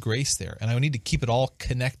cascade of grace there, and I need to keep it all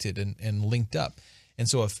connected and linked up. And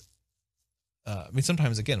so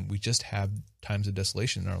sometimes, again, we just have times of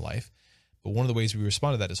desolation in our life, but one of the ways we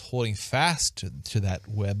respond to that is holding fast to that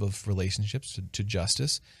web of relationships, to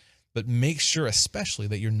justice, but make sure especially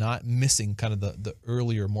that you're not missing kind of the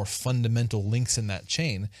earlier, more fundamental links in that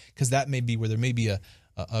chain, because that may be where there may be a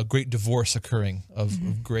great divorce occurring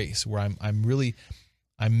of grace, where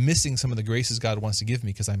I'm missing some of the graces God wants to give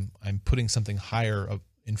me because I'm putting something higher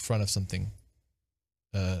in front of something.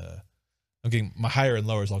 I'm getting my higher and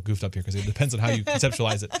lower is all goofed up here because it depends on how you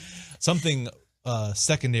conceptualize it. Something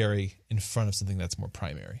secondary in front of something that's more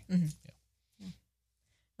primary. Mm-hmm. Yeah.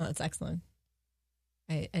 Oh, that's excellent.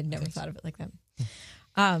 I'd never thought of it like that.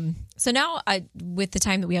 So now, with the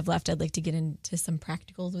time that we have left, I'd like to get into some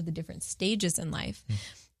practicals with the different stages in life,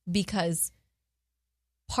 because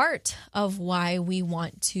part of why we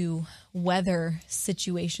want to weather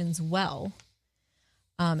situations well,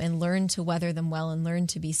 and learn to weather them well and learn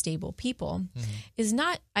to be stable people is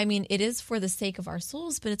not, it is for the sake of our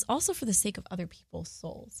souls, but it's also for the sake of other people's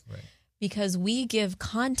souls. Right. Because we give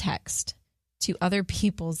context to other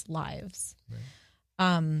people's lives. Right.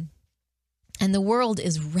 And the world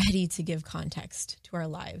is ready to give context to our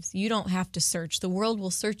lives. You don't have to search. The world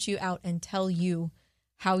will search you out and tell you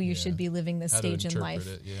how you should be living this stage in life.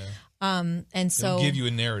 And so it'll give you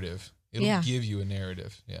a narrative. It'll give you a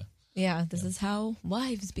narrative. Yeah. Yeah. This is how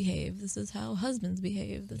wives behave. This is how husbands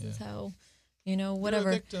behave. This is how, whatever.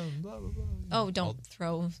 You're a victim, blah, blah, blah. Oh, don't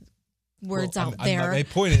throw words out there. My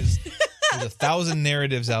point is, there's 1,000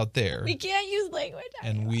 narratives out there. We can't use language.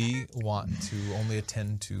 And we want to only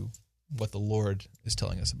attend to what the Lord is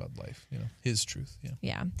telling us about life, His truth. Yeah.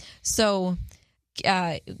 Yeah. So,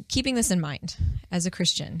 keeping this in mind, as a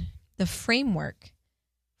Christian, the framework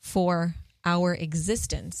for our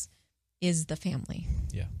existence is the family.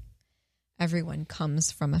 Yeah. Everyone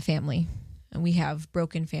comes from a family, and we have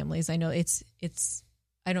broken families. I know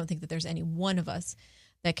I don't think that there's any one of us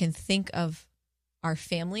that can think of our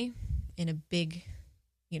family in a big,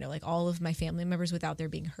 like all of my family members without there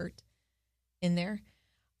being hurt in there,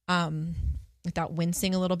 without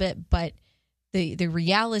wincing a little bit. But the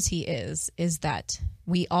reality is that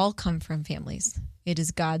we all come from families. It is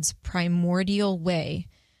God's primordial way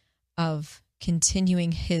of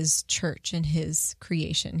continuing His church and His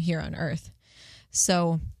creation here on earth.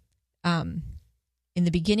 So, in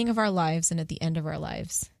the beginning of our lives and at the end of our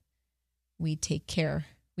lives, we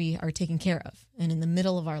are taken care of. And in the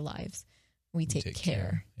middle of our lives, we take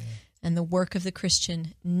care. Yeah. And the work of the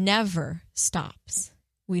Christian never stops.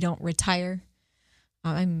 We don't retire.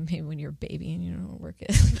 Maybe when you're a baby and you don't know what work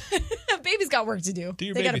is. Baby's got work to do.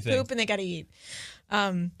 They got to poop and they got to eat.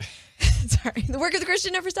 Sorry. The work of the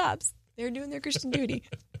Christian never stops. They're doing their Christian duty.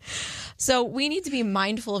 So we need to be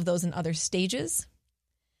mindful of those in other stages,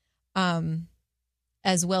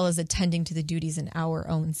 as well as attending to the duties in our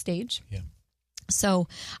own stage. Yeah. So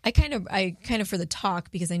I kind of for the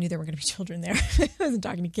talk, because I knew there were going to be children there. I wasn't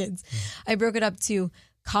talking to kids. I broke it up to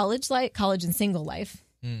college and single life.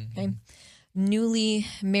 Mm-hmm. Okay. Newly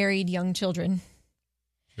married young children,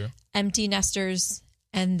 sure. Empty nesters,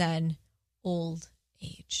 and then old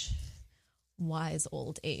age, wise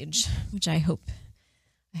old age, which I hope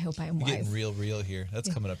I am wise. Getting real here.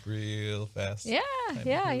 That's coming up real fast. Yeah.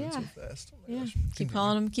 So fast. Oh my gosh. Keep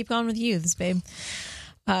calling with youths, babe.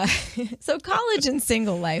 So college and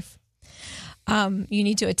single life, you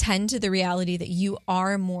need to attend to the reality that you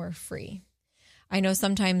are more free. I know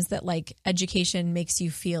sometimes that like education makes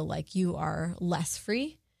you feel like you are less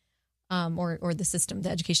free, or the system, the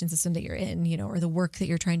education system that you're in, you know, or the work that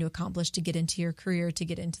you're trying to accomplish to get into your career, to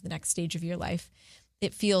get into the next stage of your life.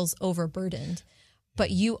 It feels overburdened,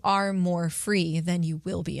 but you are more free than you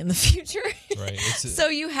will be in the future. Right. So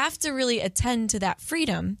you have to really attend to that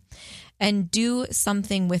freedom and do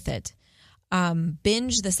something with it.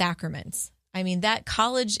 Binge the sacraments. I mean, that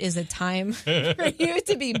college is a time for you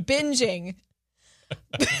to be binging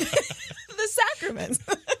the sacraments.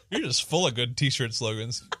 You're just full of good T-shirt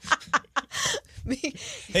slogans.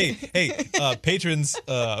 Hey, patrons!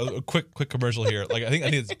 A quick commercial here. Like I think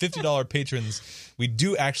it's $50 patrons. We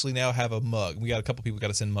do actually now have a mug. We got a couple people got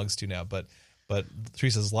to send mugs to now, but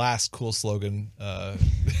Teresa's last cool slogan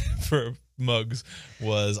for mugs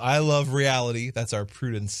was "I love reality." That's our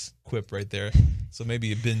Prudence quip right there. So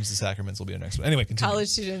maybe binge the sacraments will be our next one. Anyway, continue. College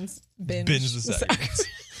students binge the sacraments.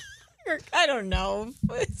 I don't know.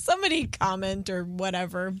 Somebody comment or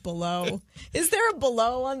whatever below. Is there a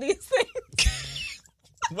below on these things?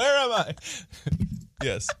 Where am I?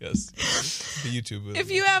 Yes. The YouTube.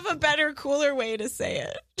 If you have a better, cooler way to say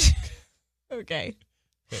it. Okay.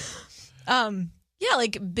 Yeah,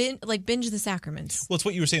 like binge the sacraments. Well, it's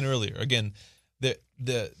what you were saying earlier. Again,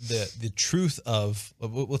 the truth of,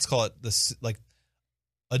 let's call it this, like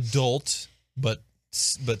adult but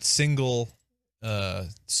single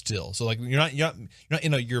still. So like you're not in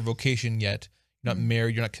your vocation yet. You're not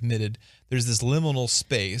married. You're not committed. There's this liminal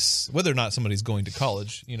space, whether or not somebody's going to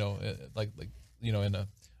college, like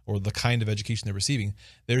or the kind of education they're receiving.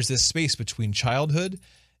 There's this space between childhood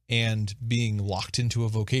and being locked into a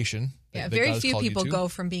vocation. Yeah, very few people go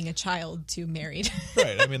from being a child to married.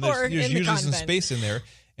 Right. I mean, there's usually some space in there,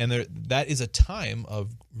 and that is a time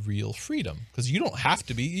of real freedom because you don't have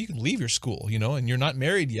to be. You can leave your school, and you're not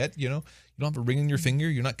married yet. You don't have a ring on your finger.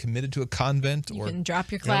 You're not committed to a convent, you or can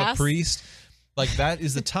drop your you're not class. a priest. Like that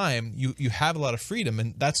is the time you have a lot of freedom,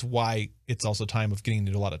 and that's why it's also a time of getting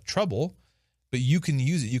into a lot of trouble. But you can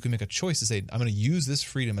use it. You can make a choice to say, I'm going to use this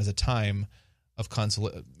freedom as a time of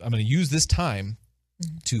consolation. I'm going to use this time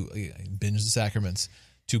to binge the sacraments,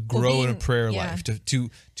 to grow in a prayer life, to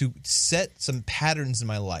set some patterns in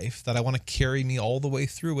my life that I want to carry me all the way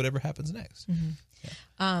through whatever happens next. Mm-hmm.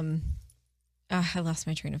 Yeah. I lost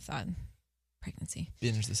my train of thought. Pregnancy.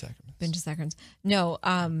 Binge the sacraments. Binge the sacraments. No.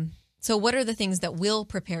 So what are the things that will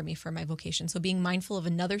prepare me for my vocation? So being mindful of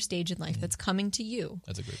another stage in life that's coming to you.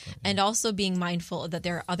 That's a great point. And also being mindful that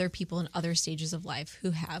there are other people in other stages of life who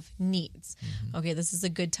have needs. Mm-hmm. Okay, this is a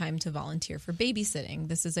good time to volunteer for babysitting.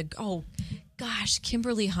 This is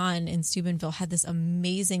Kimberly Hahn in Steubenville had this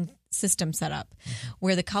amazing system set up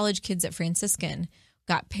where the college kids at Franciscan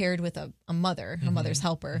got paired with a mother, a mother's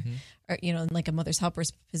helper, or, like a mother's helper's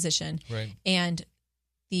position. Right. And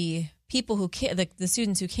the people who the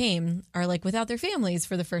students who came are like without their families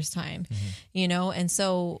for the first time, and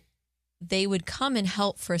so they would come and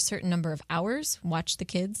help for a certain number of hours, watch the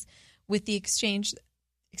kids with the exchange,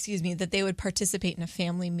 that they would participate in a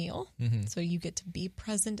family meal. Mm-hmm. So you get to be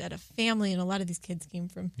present at a family. And a lot of these kids came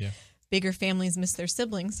from bigger families, miss their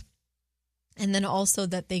siblings. And then also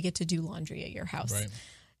that they get to do laundry at your house. Right.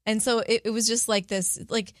 And so it was just like this,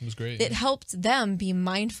 like it was great. It helped them be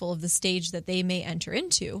mindful of the stage that they may enter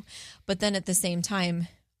into, but then at the same time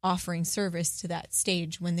offering service to that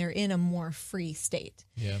stage when they're in a more free state.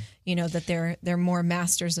 Yeah, that they're more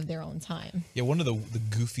masters of their own time. Yeah, one of the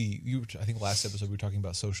goofy. I think last episode we were talking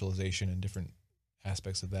about socialization and different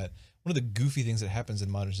aspects of that. One of the goofy things that happens in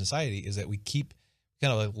modern society is that we keep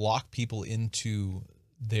kind of like lock people into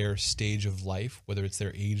their stage of life, whether it's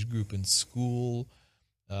their age group in school.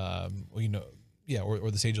 Or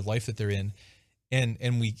the stage of life that they're in, and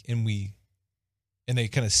they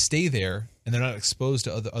kind of stay there, and they're not exposed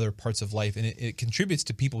to other parts of life, and it contributes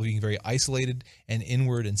to people being very isolated and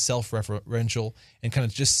inward and self-referential, and kind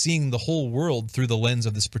of just seeing the whole world through the lens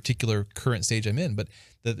of this particular current stage I'm in. But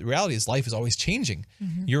the reality is, life is always changing.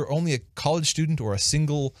 Mm-hmm. You're only a college student or a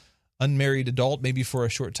single unmarried adult, maybe for a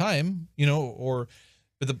short time,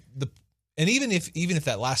 but and even if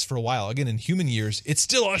that lasts for a while, again, in human years, it's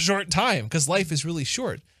still a short time because life is really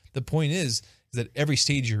short. The point is that every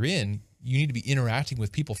stage you're in, you need to be interacting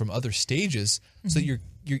with people from other stages so that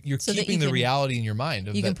you're so keeping the reality in your mind.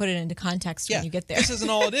 You can put it into context when you get there. This isn't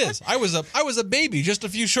all it is. I was a baby just a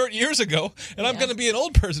few short years ago, and I'm going to be an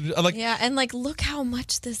old person. And look how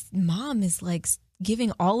much this mom is like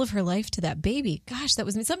giving all of her life to that baby. Gosh, that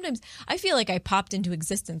was me. Sometimes I feel like I popped into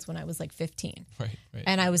existence when I was like 15. Right.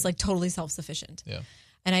 And I was like totally self-sufficient. Yeah.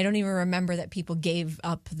 And I don't even remember that people gave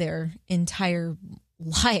up their entire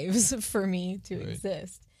lives for me to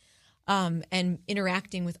exist. And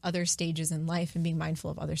interacting with other stages in life and being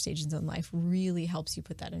mindful of other stages in life really helps you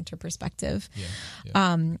put that into perspective.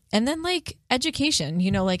 And then like education,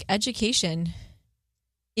 like education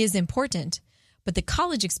is important, but the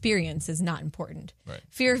college experience is not important. Right.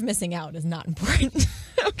 Fear of missing out is not important.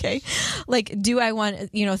 Okay. Like, do I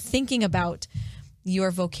want, thinking about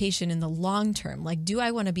your vocation in the long term, like, do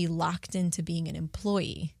I want to be locked into being an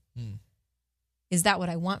employee? Is that what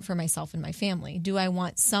I want for myself and my family? Do I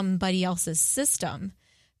want somebody else's system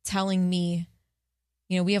telling me,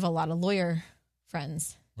 we have a lot of lawyer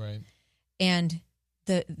friends. Right. And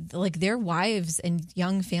their wives and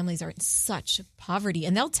young families are in such poverty,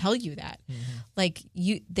 and they'll tell you that. Like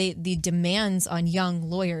the demands on young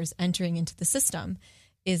lawyers entering into the system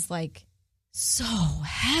is like so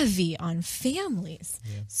heavy on families,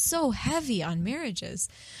 so heavy on marriages.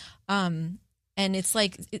 And it's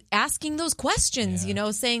like asking those questions,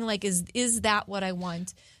 saying like, is that what I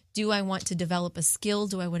want? Do I want to develop a skill?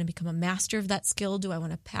 Do I want to become a master of that skill? Do I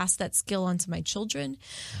want to pass that skill on to my children?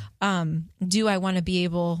 Do I want to be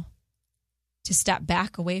able to step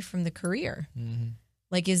back away from the career?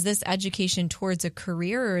 Like, is this education towards a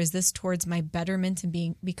career, or is this towards my betterment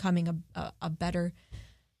and becoming a better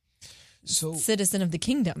citizen of the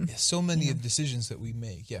kingdom? So many of the decisions that we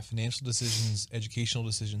make, financial decisions, educational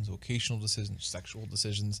decisions, vocational decisions, sexual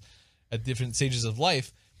decisions at different stages of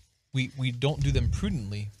life, we don't do them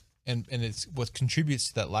prudently. And it's what contributes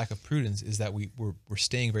to that lack of prudence is that we're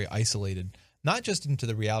staying very isolated, not just into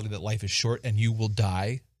the reality that life is short and you will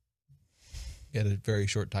die at a very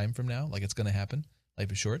short time from now, like it's going to happen,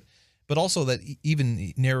 life is short, but also that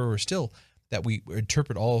even narrower still, that we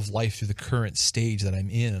interpret all of life through the current stage that I'm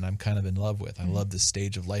in and I'm kind of in love with. I love this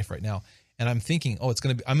stage of life right now. And I'm thinking,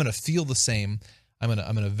 I'm going to feel the same. I'm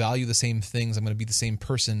going to value the same things. I'm going to be the same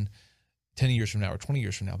person 10 years from now or 20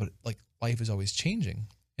 years from now. But like life is always changing,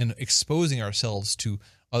 and exposing ourselves to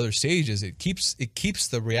other stages, it keeps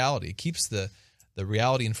the reality. It keeps the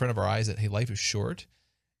reality in front of our eyes that, hey, life is short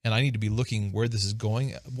and I need to be looking where this is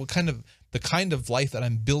going. The kind of life that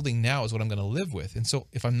I'm building now is what I'm going to live with. And so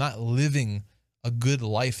if I'm not living a good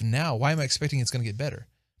life now, why am I expecting it's going to get better?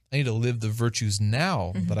 I need to live the virtues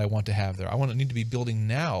now that I want to have there. I need to be building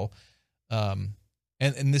now. And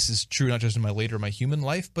this is true not just in my human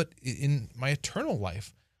life, but in my eternal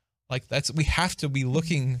life. Like we have to be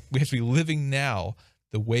living now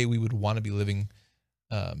the way we would want to be living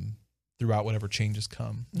throughout whatever changes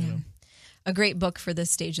come. A great book for this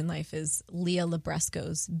stage in life is Leah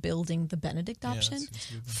Libresco's Building the Benedict Option,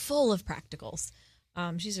 full of practicals.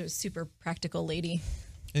 She's a super practical lady.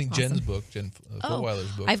 I think Jen's book, Jen Fulwiler's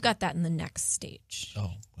book. I've got that in the next stage.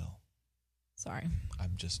 Oh, well. Sorry.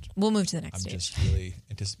 We'll move to the next stage. I'm just really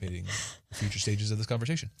anticipating the future stages of this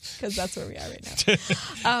conversation. Because that's where we are right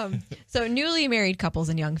now. So newly married couples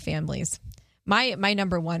and young families. My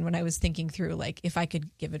number one, when I was thinking through, like, if I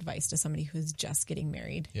could give advice to somebody who's just getting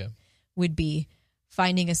married, would be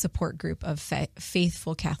finding a support group of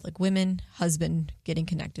faithful Catholic women, husband getting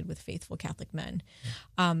connected with faithful Catholic men,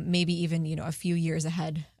 maybe even, a few years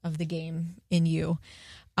ahead of the game in you,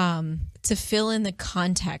 to fill in the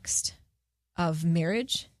context of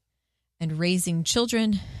marriage and raising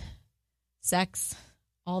children, sex,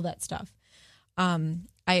 all that stuff. I'm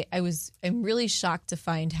really shocked to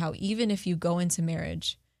find how even if you go into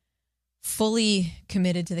marriage fully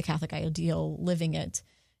committed to the Catholic ideal, living it,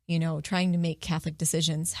 trying to make Catholic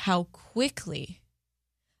decisions, how quickly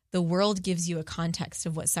the world gives you a context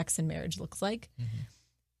of what sex and marriage looks like,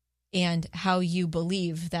 and how you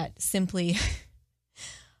believe that simply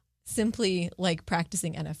like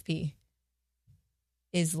practicing NFP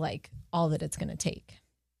is like all that it's going to take.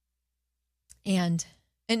 And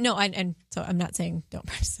so I'm not saying don't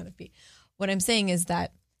practice NFP. What I'm saying is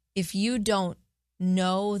that if you don't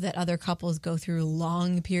know that other couples go through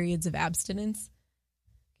long periods of abstinence,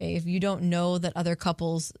 okay, if you don't know that other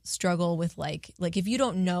couples struggle with like if you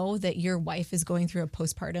don't know that your wife is going through a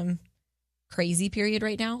postpartum crazy period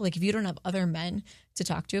right now, like if you don't have other men to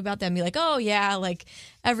talk to about that and be like, oh yeah, like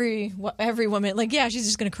every woman, like, yeah, she's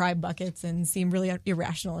just going to cry buckets and seem really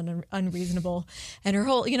irrational and unreasonable. And her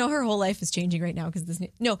whole life is changing right now because this,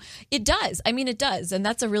 no, it does. I mean, it does. And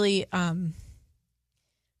that's a really,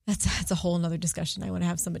 that's a whole nother discussion. I want to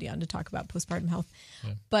have somebody on to talk about postpartum health.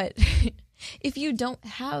 Yeah. But if you don't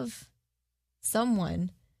have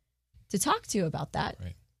someone to talk to about that,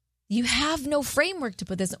 right, you have no framework to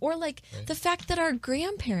put this, or like right, the fact that our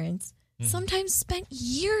grandparents sometimes spent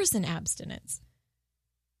years in abstinence,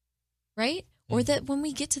 right? Or that when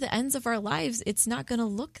we get to the ends of our lives, it's not going to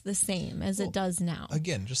look the same as it does now.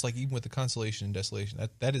 Again, just like even with the consolation and desolation,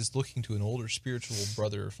 that is looking to an older spiritual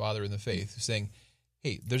brother or father in the faith, saying,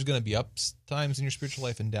 hey, there's going to be ups times in your spiritual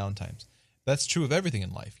life and down times. That's true of everything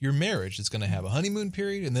in life. Your marriage is going to have a honeymoon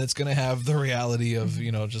period, and then it's going to have the reality of,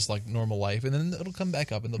 just like normal life, and then it'll come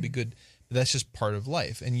back up and they'll be good. But that's just part of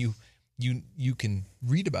life. And you can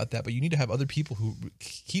read about that, but you need to have other people who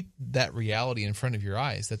keep that reality in front of your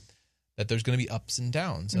eyes, that there's going to be ups and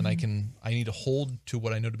downs. And I need to hold to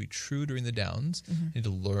what I know to be true during the downs. I need to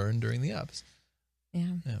learn during the ups.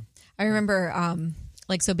 Yeah. I remember,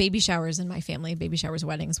 so baby showers in my family, baby showers,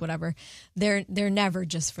 weddings, whatever, they're never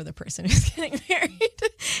just for the person who's getting married.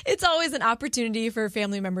 It's always an opportunity for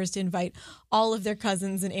family members to invite all of their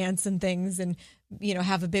cousins and aunts and things and,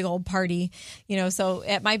 have a big old party, So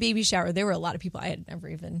at my baby shower, there were a lot of people I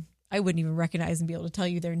wouldn't even recognize and be able to tell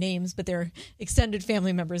you their names, but they're extended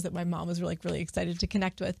family members that my mom was really excited to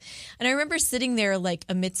connect with. And I remember sitting there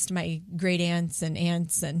amidst my great aunts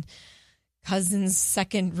and cousins,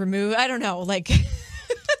 second removed, I don't know,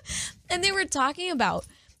 and they were talking about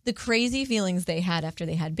the crazy feelings they had after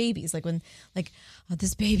they had babies.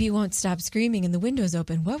 This baby won't stop screaming and the window's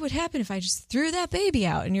open. What would happen if I just threw that baby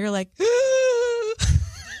out? And you're like,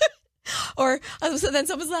 or so then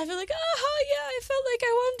someone's laughing like, oh yeah, I felt like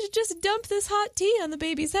I wanted to just dump this hot tea on the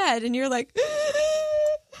baby's head. And you're like,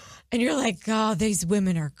 oh, these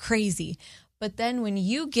women are crazy. But then when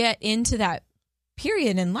you get into that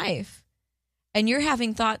period in life, and you're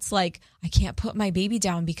having thoughts like, I can't put my baby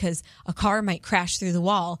down because a car might crash through the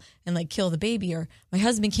wall and kill the baby, or my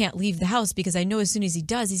husband can't leave the house because I know as soon as he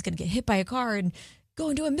does, he's going to get hit by a car and go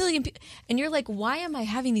into a million people. And you're like, why am I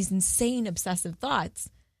having these insane obsessive thoughts?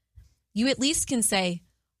 You at least can say,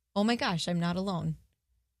 oh my gosh, I'm not alone.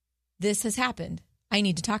 This has happened. I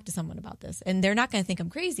need to talk to someone about this. And they're not going to think I'm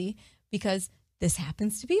crazy because this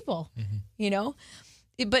happens to people,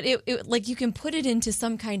 But it you can put it into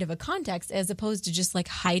some kind of a context as opposed to just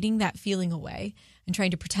hiding that feeling away and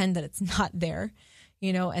trying to pretend that it's not there,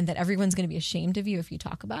 and that everyone's going to be ashamed of you if you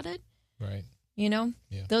talk about it. Right. Yeah.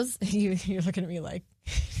 Those, you're looking at me like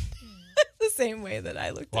the same way that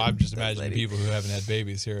I looked. Well, I'm just imagining people who haven't had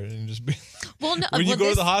babies here and just be. Well, no, when you go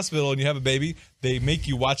to the hospital and you have a baby, they make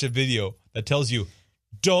you watch a video that tells you,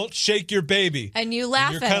 don't shake your baby. And you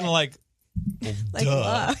laugh and at you're kind of it. like,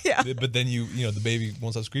 well, duh. Yeah. But then the baby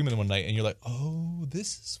won't stop screaming one night, and you're like, "Oh,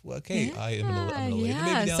 this is okay. Yeah, I'm gonna lay the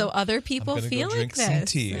baby down. So other people feel go drink like some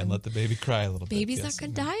this, tea and let the baby cry a little bit. Baby's not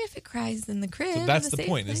gonna die if it cries in the crib. So that's the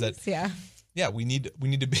point. Place. Is that we need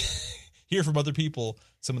to be hear from other people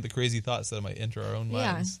some of the crazy thoughts that might enter our own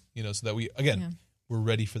minds. So that we're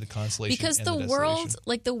ready for the consolation. Because and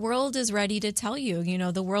the world is ready to tell you.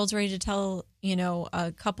 The world's ready to tell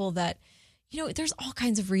a couple that. There's all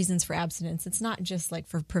kinds of reasons for abstinence. It's not just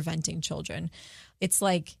for preventing children. It's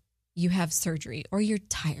you have surgery, or you're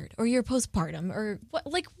tired, or you're postpartum, or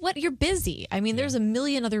what you're busy. I mean, there's a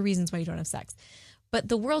million other reasons why you don't have sex. But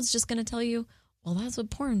the world's just going to tell you, well, that's what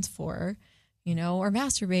porn's for, or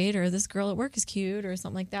masturbate, or this girl at work is cute, or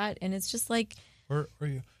something like that. And it's just or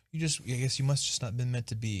you just, I guess you must just not been meant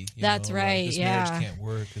to be. That's right. This marriage can't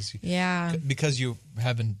work because you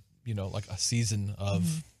haven't, a season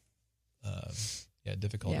of.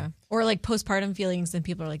 Difficulty. Yeah. Or postpartum feelings, and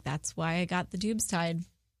people are like, that's why I got the tubes tied,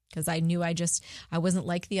 because I knew I wasn't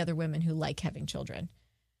like the other women who like having children.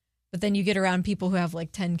 But then you get around people who have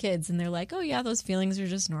 10 kids, and they're like, oh yeah, those feelings are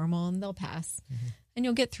just normal and they'll pass. And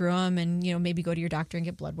you'll get through them, and maybe go to your doctor and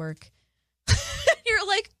get blood work. You're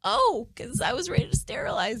like, oh, because I was ready to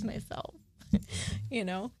sterilize myself.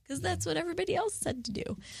 Because that's what everybody else said to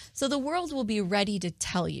do. So the world will be ready to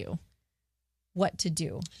tell you what to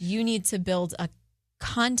do. You need to build a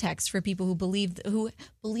context for people who believe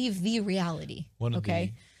the reality. One of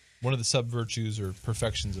the sub virtues or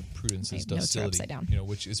perfections of prudence is docility. Upside down.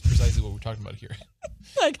 Which is precisely what we're talking about here.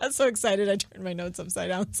 I got so excited I turned my notes upside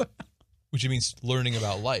down. So. Which means learning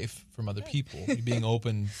about life from other people, being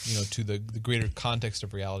open, to the greater context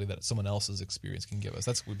of reality that someone else's experience can give us.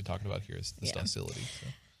 That's what we've been talking about here is this docility. So.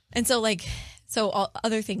 And so all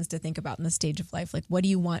other things to think about in this stage of life, what do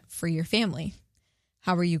you want for your family?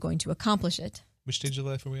 How are you going to accomplish it? Which stage of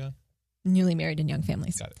life are we on? Newly married and young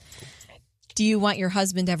families. Got it. Cool. Do you want your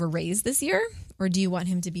husband to have a raise this year, or do you want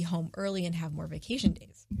him to be home early and have more vacation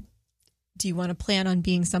days? Do you want to plan on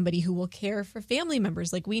being somebody who will care for family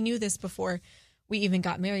members? We knew this before we even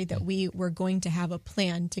got married, that we were going to have a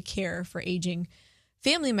plan to care for aging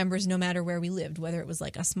family members no matter where we lived, whether it was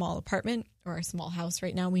a small apartment or a small house.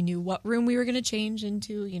 Right now, we knew what room we were going to change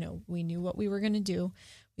into. We knew what we were going to do.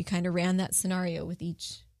 We kind of ran that scenario with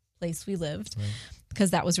each place we lived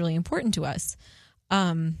because that was really important to us.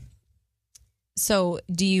 So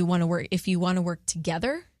do you want to work, if you want to work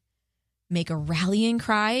together, make a rallying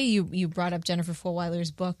cry. You brought up Jennifer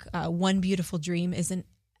Fulwiler's book. One Beautiful Dream is an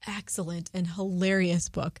excellent and hilarious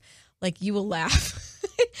book. Like, you will laugh.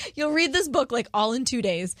 You'll read this book like all in 2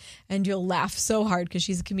 days and you'll laugh so hard because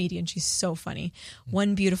she's a comedian. She's so funny.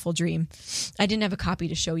 One Beautiful Dream. I didn't have a copy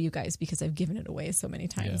to show you guys because I've given it away so many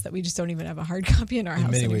times that we just don't even have a hard copy in our house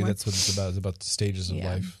anymore. In many ways, that's what it's about. It's about the stages of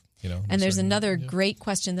life. And there's another great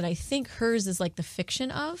question that I think hers is like the fiction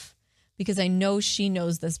of, because I know she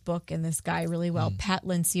knows this book and this guy really well. Pat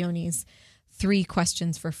Lencioni's 3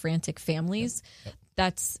 Questions for Frantic Families. Yep.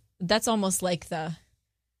 That's almost like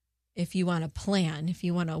if you want to plan, if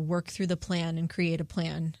you want to work through the plan and create a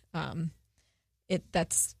plan,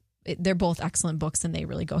 they're both excellent books and they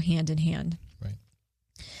really go hand in hand.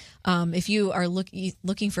 Right. If you are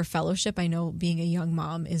looking for fellowship, I know being a young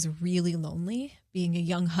mom is really lonely. Being a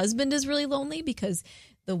young husband is really lonely because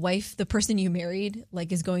the person you married,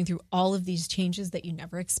 like, is going through all of these changes that you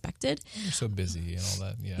never expected. You're so busy and all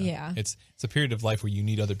that. Yeah. It's a period of life where you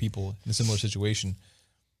need other people in a similar situation.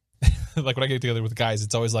 Like when I get together with guys,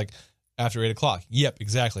 it's always like after 8 o'clock. Yep,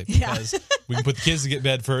 exactly. Because we can put the kids to get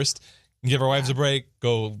bed first and give our wives a break,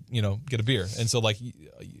 go, get a beer. And so, like,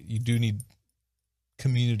 you do need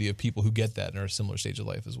community of people who get that and are a similar stage of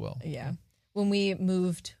life as well. Yeah. When we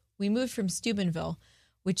moved from Steubenville,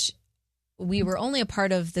 which we were only a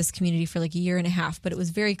part of this community for like a year and a half, but it was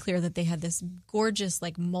very clear that they had this gorgeous,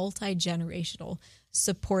 like, multi-generational,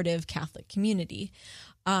 supportive Catholic community.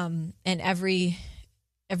 And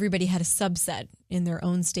everybody had a subset in their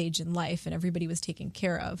own stage in life, and everybody was taken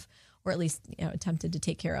care of, or at least attempted to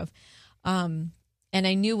take care of. And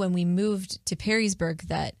I knew when we moved to Perrysburg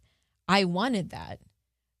that I wanted that.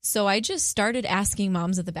 So I just started asking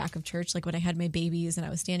moms at the back of church, like when I had my babies and I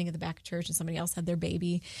was standing at the back of church and somebody else had their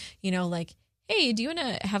baby, like, hey, do you want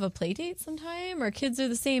to have a play date sometime? Our kids are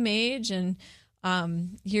the same age. And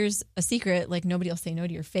here's a secret, like, nobody will say no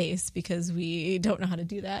to your face because we don't know how to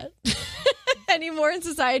do that anymore in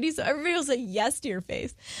society. So everybody will say yes to your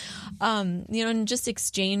face, and just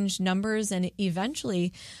exchange numbers. And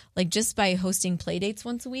eventually, like, just by hosting play dates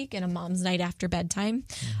once a week and a mom's night after bedtime,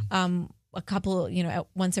 a couple,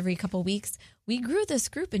 once every couple of weeks, we grew this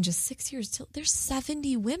group in just 6 years till there's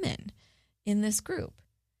 70 women in this group.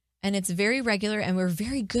 And it's very regular, and we're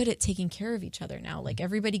very good at taking care of each other now. Like,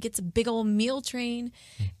 everybody gets a big old meal train,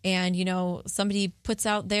 and, somebody puts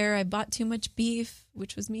out there, I bought too much beef,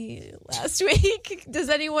 which was me last week. Does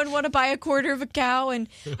anyone want to buy a quarter of a cow? And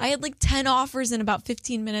I had like 10 offers in about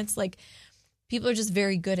 15 minutes. Like, people are just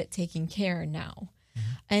very good at taking care now.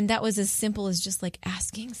 And that was as simple as just like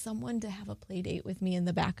asking someone to have a play date with me in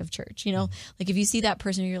the back of church. Like, if you see that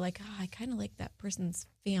person, you're like, I kind of like that person's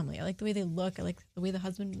family. I like the way they look. I like the way the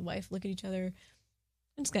husband and the wife look at each other.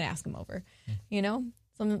 I'm just going to ask them over,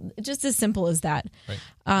 just as simple as that. Right.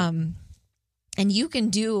 And you can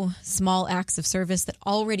do small acts of service that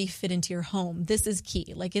already fit into your home. This is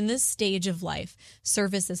key. Like, in this stage of life,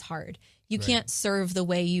 service is hard. You can't serve the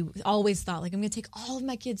way you always thought. Like, I'm going to take all of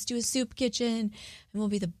my kids to a soup kitchen and we'll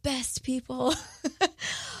be the best people.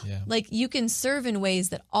 Like, you can serve in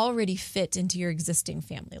ways that already fit into your existing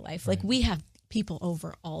family life. Like, we have people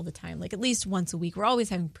over all the time, like at least once a week. We're always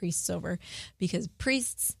having priests over because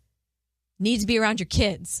priests need to be around your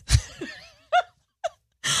kids.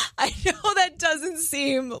 I know that doesn't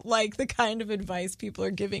seem like the kind of advice people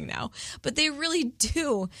are giving now, but they really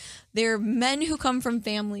do. They're men who come from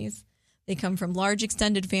families. They come from large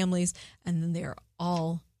extended families, and then they're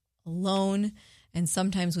all alone, and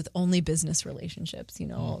sometimes with only business relationships,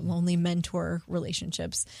 only mentor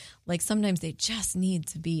relationships. Like, sometimes they just need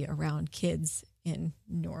to be around kids in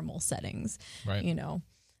normal settings, right?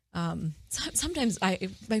 Sometimes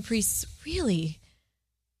my priests really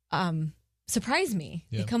surprise me.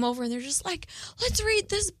 They come over and they're just like, let's read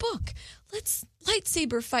this book. Let's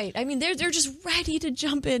lightsaber fight. I mean, they're just ready to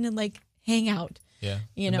jump in and like hang out. Yeah.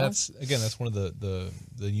 And that's one of the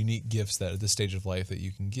unique gifts that at this stage of life that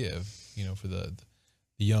you can give, for the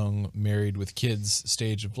young married with kids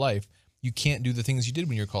stage of life. You can't do the things you did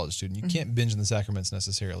when you were a college student. You can't binge in the sacraments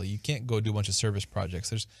necessarily. You can't go do a bunch of service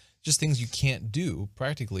projects. There's just things you can't do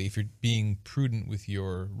practically if you're being prudent with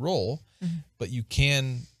your role, but you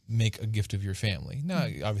can make a gift of your family. Now,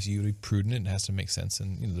 obviously, you would be prudent and it has to make sense.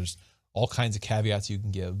 And, there's all kinds of caveats you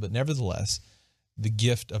can give, but nevertheless, the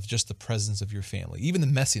gift of just the presence of your family, even the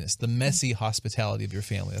messiness, the messy hospitality of your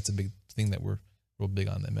family. That's a big thing that we're real big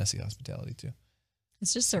on, that messy hospitality too.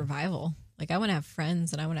 It's just survival. Like, I want to have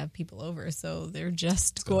friends and I want to have people over, so they're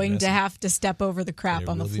just going to have to step over the crap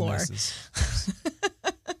on the floor.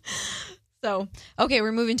 So, okay,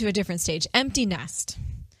 we're moving to a different stage. Empty nest.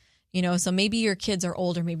 You know, so maybe your kids are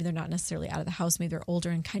older, maybe they're not necessarily out of the house, maybe they're older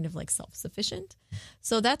and kind of like self-sufficient.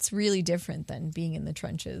 So that's really different than being in the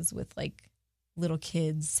trenches with like little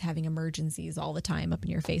kids having emergencies all the time up in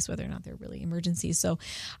your face, whether or not they're really emergencies. So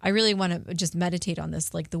I really want to just meditate on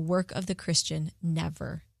this. Like the work of the Christian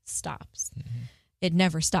never stops. It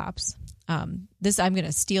never stops. I'm going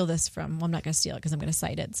to steal this from, well, I'm not going to steal it because I'm going to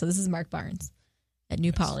cite it. So this is Mark Barnes at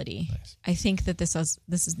New Polity. Nice. I think that this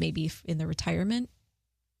is maybe in the retirement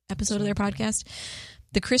episode of their podcast.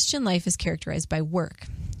 The Christian life is characterized by work.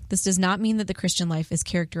 This does not mean that the Christian life is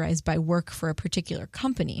characterized by work for a particular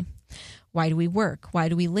company. Why do we work? Why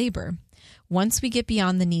do we labor? Once we get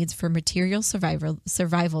beyond the needs for material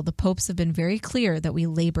survival, the popes have been very clear that we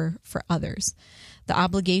labor for others. The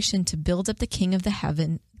obligation to build up the kingdom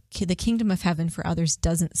of heaven for others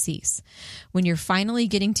doesn't cease. When you're finally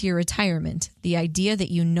getting to your retirement, the idea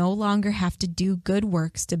that you no longer have to do good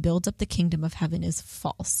works to build up the kingdom of heaven is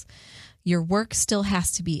false. Your work still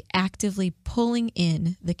has to be actively pulling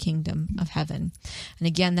in the kingdom of heaven. And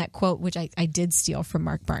again, that quote, which I did steal from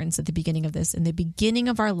Mark Barnes at the beginning of this, in the beginning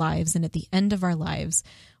of our lives and at the end of our lives,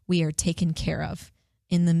 we are taken care of.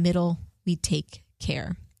 In the middle, we take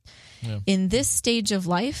care. Yeah. In this stage of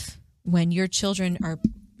life, when your children are,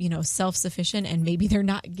 self-sufficient and maybe they're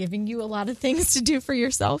not giving you a lot of things to do for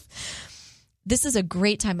yourself, this is a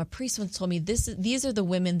great time. A priest once told me these are the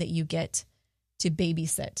women that you get to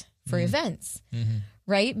babysit for events,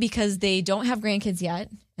 right? Because they don't have grandkids yet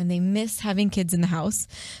and they miss having kids in the house.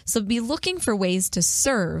 So be looking for ways to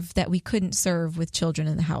serve that we couldn't serve with children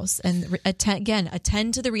in the house. And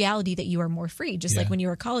attend to the reality that you are more free. Just like when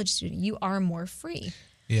you're a college student, you are more free.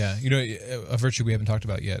 Yeah. A virtue we haven't talked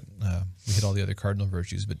about yet, we hit all the other cardinal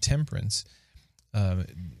virtues, but temperance,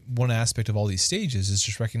 one aspect of all these stages is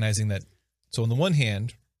just recognizing that. So on the one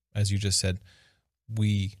hand, as you just said,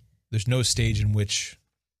 there's no stage in which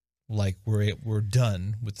like we're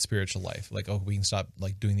done with the spiritual life. Like, we can stop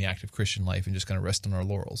like doing the active Christian life and just kind of rest on our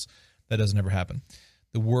laurels. That doesn't ever happen.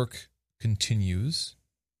 The work continues,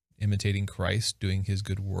 imitating Christ, doing his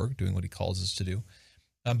good work, doing what he calls us to do.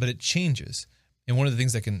 But it changes. And one of the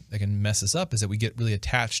things that can mess us up is that we get really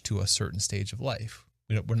attached to a certain stage of life.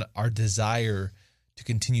 Our desire to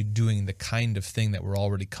continue doing the kind of thing that we're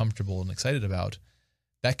already comfortable and excited about,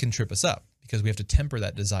 that can trip us up because we have to temper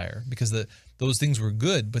that desire, because those things were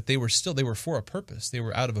good, but they were for a purpose. They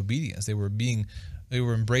were out of obedience. They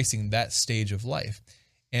were embracing that stage of life.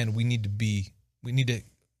 And we need to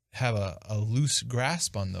have a loose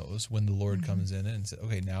grasp on those when the Lord comes in and says,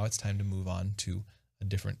 okay, now it's time to move on to a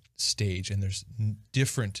different stage, and there's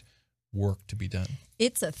different work to be done.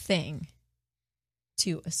 It's a thing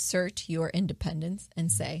to assert your independence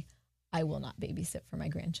and say, I will not babysit for my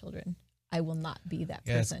grandchildren. I will not be that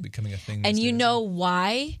person. It's becoming a thing. And you know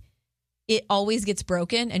why it always gets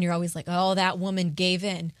broken and you're always like, oh, that woman gave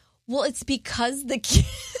in. Well, it's because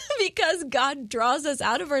because God draws us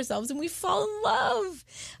out of ourselves and we fall in love.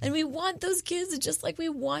 And we want those kids just like we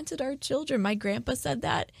wanted our children. My grandpa said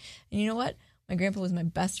that. And you know what? My grandpa was my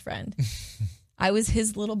best friend. I was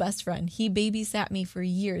his little best friend. He babysat me for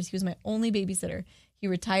years. He was my only babysitter. He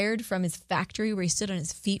retired from his factory where he stood on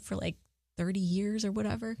his feet for like 30 years or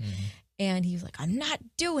whatever. Mm-hmm. And he was like, I'm not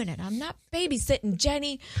doing it. I'm not babysitting,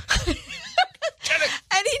 Jenny. And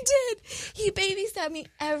he did. He babysat me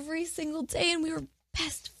every single day and we were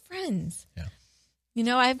best friends. Yeah.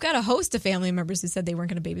 I've got a host of family members who said they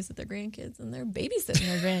weren't going to babysit their grandkids, and they're babysitting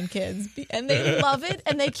their grandkids, and they love it,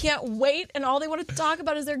 and they can't wait, and all they want to talk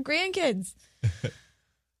about is their grandkids.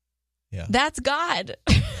 Yeah, that's God.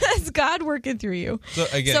 That's God working through you.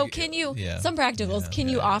 So can you, some practicals, can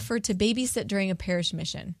you offer to babysit during a parish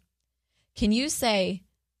mission? Can you say,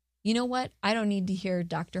 you know what? I don't need to hear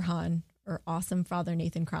Dr. Hahn or awesome Father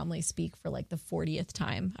Nathan Cromley speak for like the 40th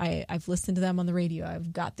time. I've listened to them on the radio.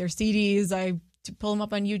 I've got their CDs. I pull them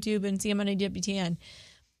up on YouTube and see them on AWTN.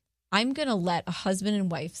 I'm going to let a husband and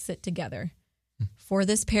wife sit together for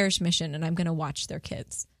this parish mission, and I'm going to watch their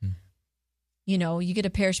kids. You get a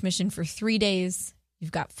parish mission for 3 days.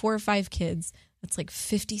 You've got 4 or 5 kids. That's like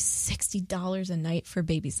 $50, $60 a night for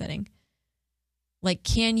babysitting. Like,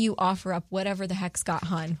 can you offer up whatever the heck Scott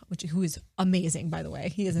Hahn, who is amazing, by the way.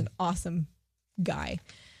 He is an awesome guy.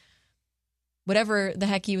 Whatever the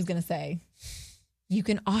heck he was going to say, you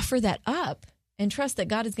can offer that up and trust that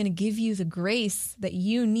God is going to give you the grace that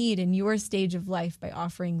you need in your stage of life by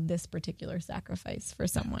offering this particular sacrifice for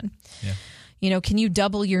someone. Yeah. Can you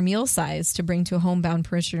double your meal size to bring to a homebound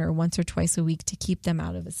parishioner once or twice a week to keep them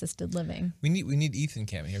out of assisted living? We need Ethan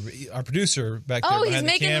Cam here. Our producer back there. Oh, he's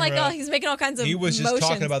making he's making all kinds of. He was just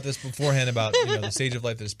talking about this beforehand about the stage of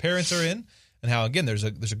life that his parents are in. and how, again, there's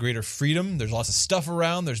a greater freedom. There's lots of stuff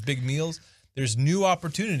around. There's big meals. There's new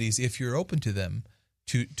opportunities if you're open to them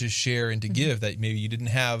to share and to give that maybe you didn't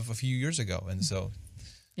have a few years ago. And so,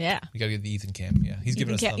 yeah, we got to get the Ethan Camp. Yeah, he's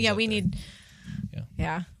giving us thumbs up we there. need.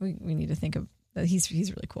 Yeah, we need to think of. He's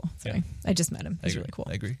really cool. Sorry, I just met him. He's really cool.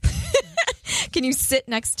 I agree. Can you sit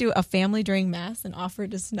next to a family during Mass and offer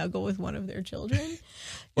to snuggle with one of their children?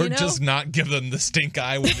 Or just not give them the stink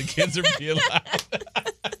eye when the kids are being loud.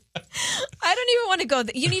 I don't even want to go.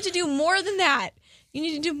 You need to do more than that. You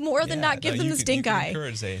need to do more than not give them the stink eye.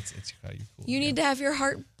 Encourage, it's cool. You need to have your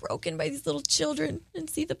heart broken by these little children and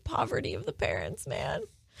see the poverty of the parents, man.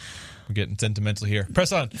 We're getting sentimental here.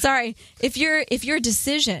 Press on. Sorry. If your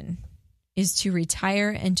decision is to retire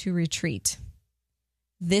and to retreat,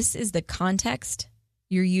 this is the context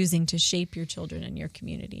you're using to shape your children and your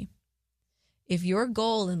community. If your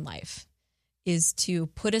goal in life is to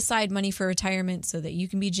put aside money for retirement so that you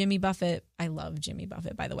can be Jimmy Buffett. I love Jimmy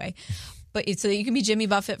Buffett, by the way. But so that you can be Jimmy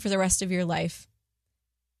Buffett for the rest of your life.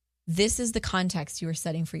 This is the context you are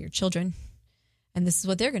setting for your children. And this is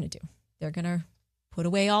what they're going to do. They're going to put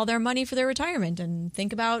away all their money for their retirement and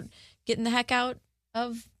think about getting the heck out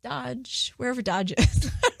of Dodge, wherever Dodge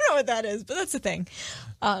is. I don't know what that is, but that's the thing.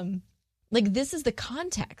 This is the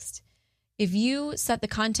context. If you set the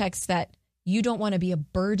context that you don't want to be a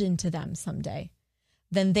burden to them someday,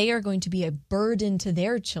 then they are going to be a burden to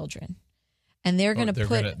their children. And they're going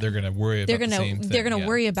to they're going to worry about the same thing. They're going to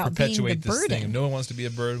worry about being the burden. Thing. No one wants to be a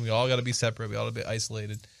burden. We all got to be separate. We all got to be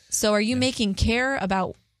isolated. So are you making care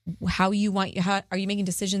about how are you making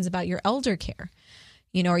decisions about your elder care?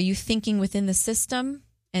 Are you thinking within the system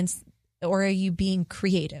or are you being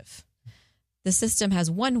creative? The system has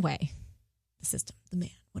one way. The system, the man,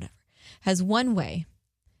 whatever, has one way.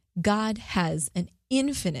 God has an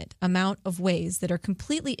infinite amount of ways that are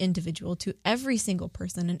completely individual to every single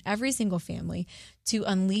person and every single family to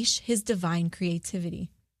unleash his divine creativity.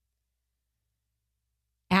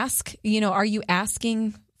 Are you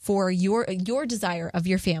asking for your desire of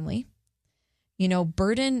your family? The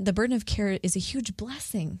burden of care is a huge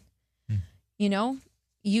blessing.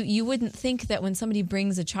 You wouldn't think that when somebody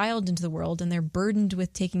brings a child into the world and they're burdened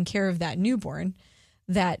with taking care of that newborn,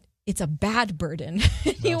 that it's a bad burden.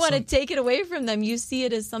 You want to take it away from them. You see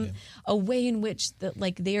it as a way in which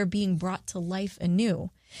they are being brought to life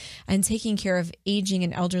anew. And taking care of aging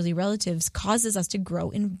and elderly relatives causes us to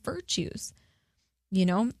grow in virtues.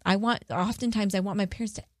 Oftentimes I want my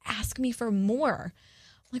parents to ask me for more.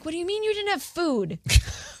 Like, what do you mean you didn't have food?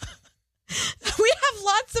 We have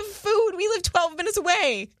lots of food. We live 12 minutes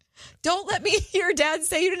away. Don't let me hear Dad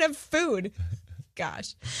say you didn't have food.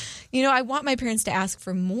 Gosh. I want my parents to ask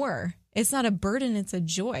for more. It's not a burden, it's a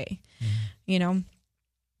joy.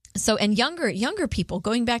 So, and younger people,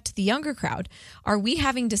 going back to the younger crowd, are we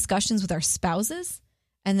having discussions with our spouses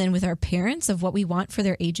and then with our parents of what we want for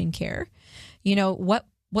their aging care?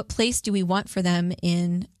 What place do we want for them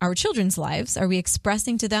in our children's lives? Are we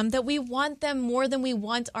expressing to them that we want them more than we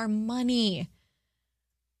want our money?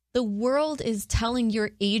 The world is telling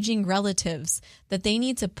your aging relatives that they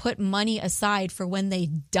need to put money aside for when they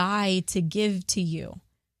die to give to you.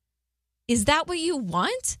 Is that what you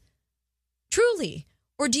want? Truly?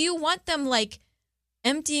 Or do you want them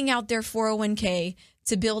emptying out their 401k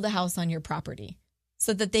to build a house on your property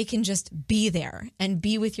so that they can just be there and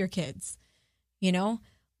be with your kids?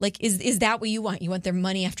 Is that what you want? You want their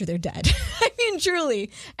money after they're dead? I mean,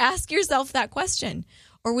 truly, ask yourself that question.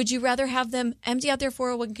 Or would you rather have them empty out their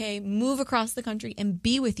 401k, move across the country, and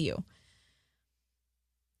be with you?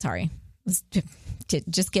 Sorry,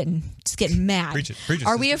 just getting mad. Preach it,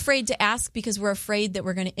 Are we afraid to ask because we're afraid that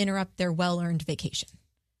we're going to interrupt their well-earned vacation?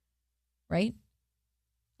 Right?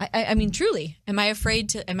 I mean, truly, am I afraid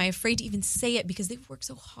to even say it because they've worked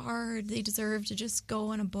so hard? They deserve to just go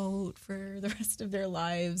on a boat for the rest of their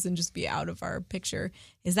lives and just be out of our picture.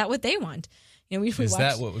 Is that what they want? Is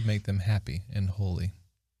that what would make them happy and holy?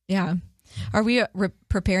 Yeah. Are we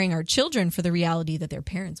preparing our children for the reality that their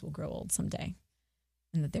parents will grow old someday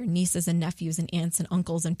and that their nieces and nephews and aunts and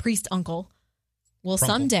uncles and priest uncle will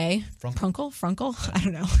someday, Frunkle, I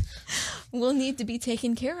don't know, will need to be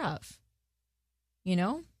taken care of?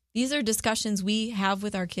 These are discussions we have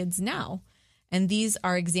with our kids now. And these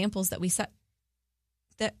are examples that we set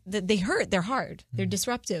that they hurt. They're hard. They're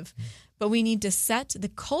disruptive. But we need to set the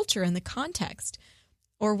culture and the context,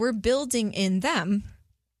 or we're building in them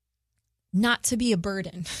not to be a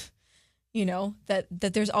burden, that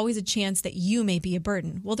there's always a chance that you may be a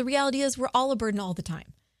burden. Well, the reality is we're all a burden all the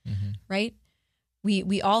time, right?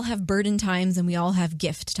 We all have burden times and we all have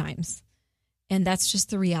gift times. And that's just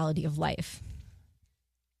the reality of life.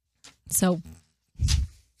 So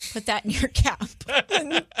put that in your cap.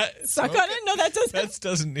 And suck on it. No, that doesn't. That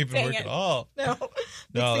doesn't even Dang work it. at all. No,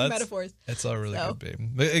 that's metaphors. That's all really So. good, babe.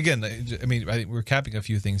 But again, I mean, I think we're capping a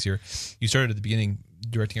few things here. You started at the beginning,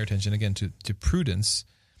 directing our attention again to prudence,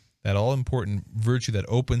 that all important virtue that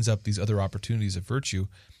opens up these other opportunities of virtue.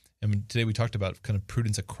 And today we talked about kind of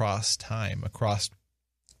prudence across time, across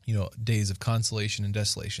days of consolation and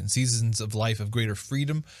desolation, seasons of life of greater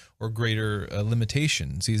freedom or greater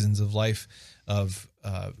limitation, seasons of life of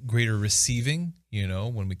greater receiving,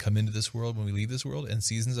 when we come into this world, when we leave this world, and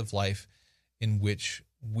seasons of life in which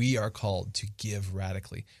we are called to give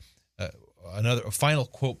radically. A final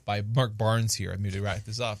quote by Mark Barnes here. I'm going to wrap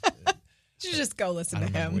this up. You just go listen to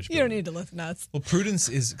him. which You don't need to listen to us. Well, prudence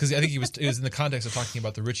is, because I think it was in the context of talking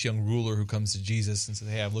about the rich young ruler who comes to Jesus and says,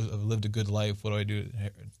 "Hey, I've lived a good life. What do I do?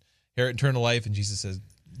 Inherit eternal life." And Jesus says,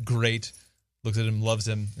 "Great." Looks at him, loves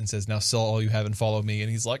him, and says, "Now sell all you have and follow me." And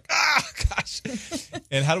he's like, gosh.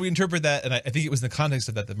 And how do we interpret that? And I think it was in the context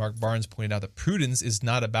of that Mark Barnes pointed out that prudence is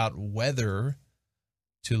not about whether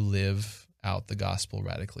to live out the gospel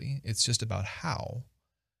radically. It's just about how.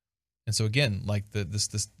 And so again, like this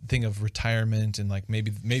thing of retirement and like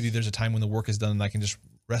maybe there's a time when the work is done and I can just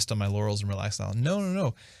rest on my laurels and relax now.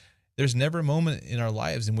 No. There's never a moment in our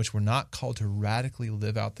lives in which we're not called to radically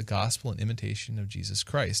live out the gospel in imitation of Jesus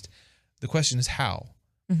Christ. The question is how.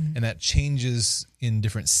 Mm-hmm. And that changes in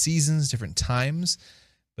different seasons, different times.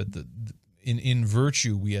 But in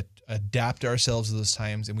virtue, we adapt ourselves to those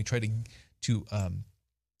times and we try to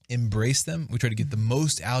embrace them. We try to get the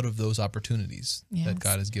most out of those opportunities that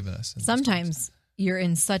God has given us. Sometimes you're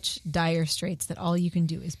in such dire straits that all you can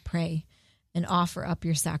do is pray and offer up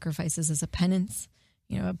your sacrifices as a penance,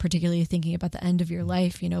 particularly thinking about the end of your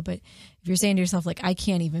life, but if you're saying to yourself, like, I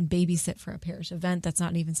can't even babysit for a parish event, that's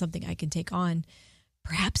not even something I can take on.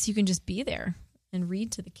 Perhaps you can just be there and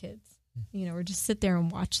read to the kids, or just sit there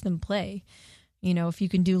and watch them play. If you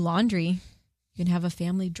can do laundry, you can have a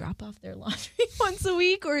family drop off their laundry once a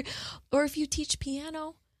week, or if you teach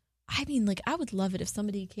piano. I mean, like, I would love it if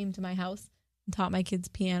somebody came to my house and taught my kids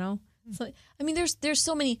piano. So, I mean, there's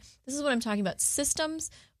so many. This is what I'm talking about. Systems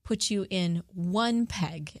put you in one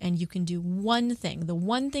peg, and you can do one thing. The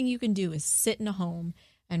one thing you can do is sit in a home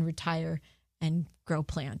and retire and grow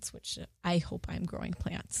plants, which I hope I'm growing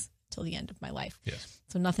plants till the end of my life. Yes.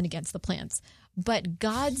 So nothing against the plants, but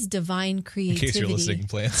God's divine creativity. In case you're listening,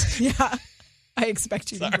 plants. Yeah. I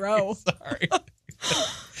expect you to grow. Sorry.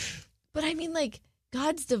 But I mean, like,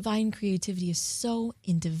 God's divine creativity is so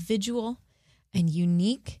individual and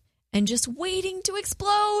unique and just waiting to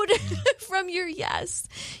explode from your yes.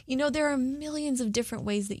 There are millions of different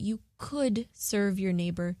ways that you could serve your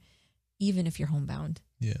neighbor, even if you're homebound.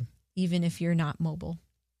 Yeah. Even if you're not mobile.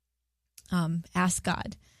 Ask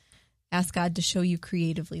God. Ask God to show you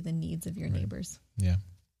creatively the needs of your neighbors. Yeah.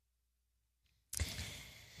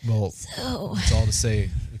 Well, it's all to say.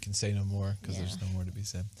 We can say no more because there's no more to be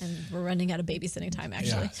said. And we're running out of babysitting time,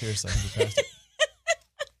 actually. Yeah, seriously. We passed it.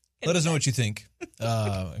 Let us know what you think.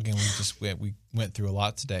 Again, we went through a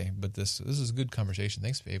lot today, but this is a good conversation.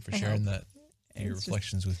 Thanks, babe, for sharing that your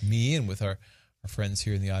reflections with me and with our friends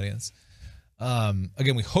here in the audience.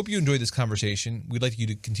 Again, we hope you enjoyed this conversation. We'd like you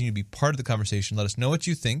to continue to be part of the conversation. Let us know what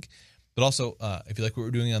you think. But also, if you like what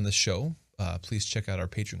we're doing on this show, please check out our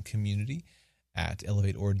Patreon community at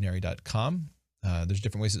elevateordinary.com. There's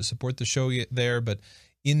different ways to support the show there, but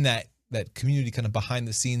in that community, kind of behind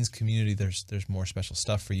the scenes community, there's more special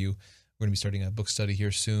stuff for you. We're going to be starting a book study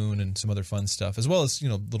here soon and some other fun stuff, as well as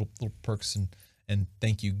little perks and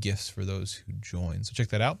thank you gifts for those who join. So check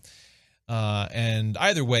that out. And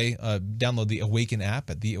either way, download the Awaken app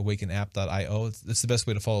at theawakenapp.io. It's the best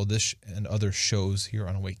way to follow this and other shows here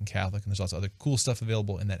on Awaken Catholic, and there's lots of other cool stuff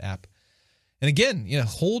available in that app. And again,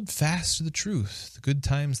 hold fast to the truth, the good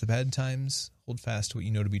times, the bad times. Hold fast to what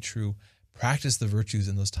you know to be true. Practice the virtues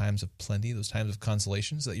in those times of plenty, those times of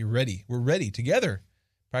consolation, so that you're ready. We're ready together,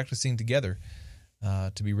 practicing together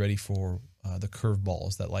to be ready for the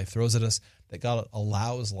curveballs that life throws at us, that God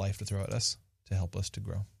allows life to throw at us to help us to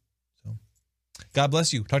grow. So, God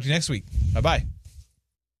bless you. Talk to you next week. Bye-bye.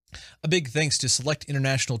 A big thanks to Select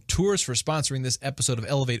International Tours for sponsoring this episode of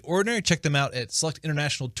Elevate Ordinary. Check them out at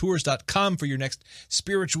selectinternationaltours.com for your next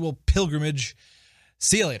spiritual pilgrimage.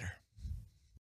 See you later.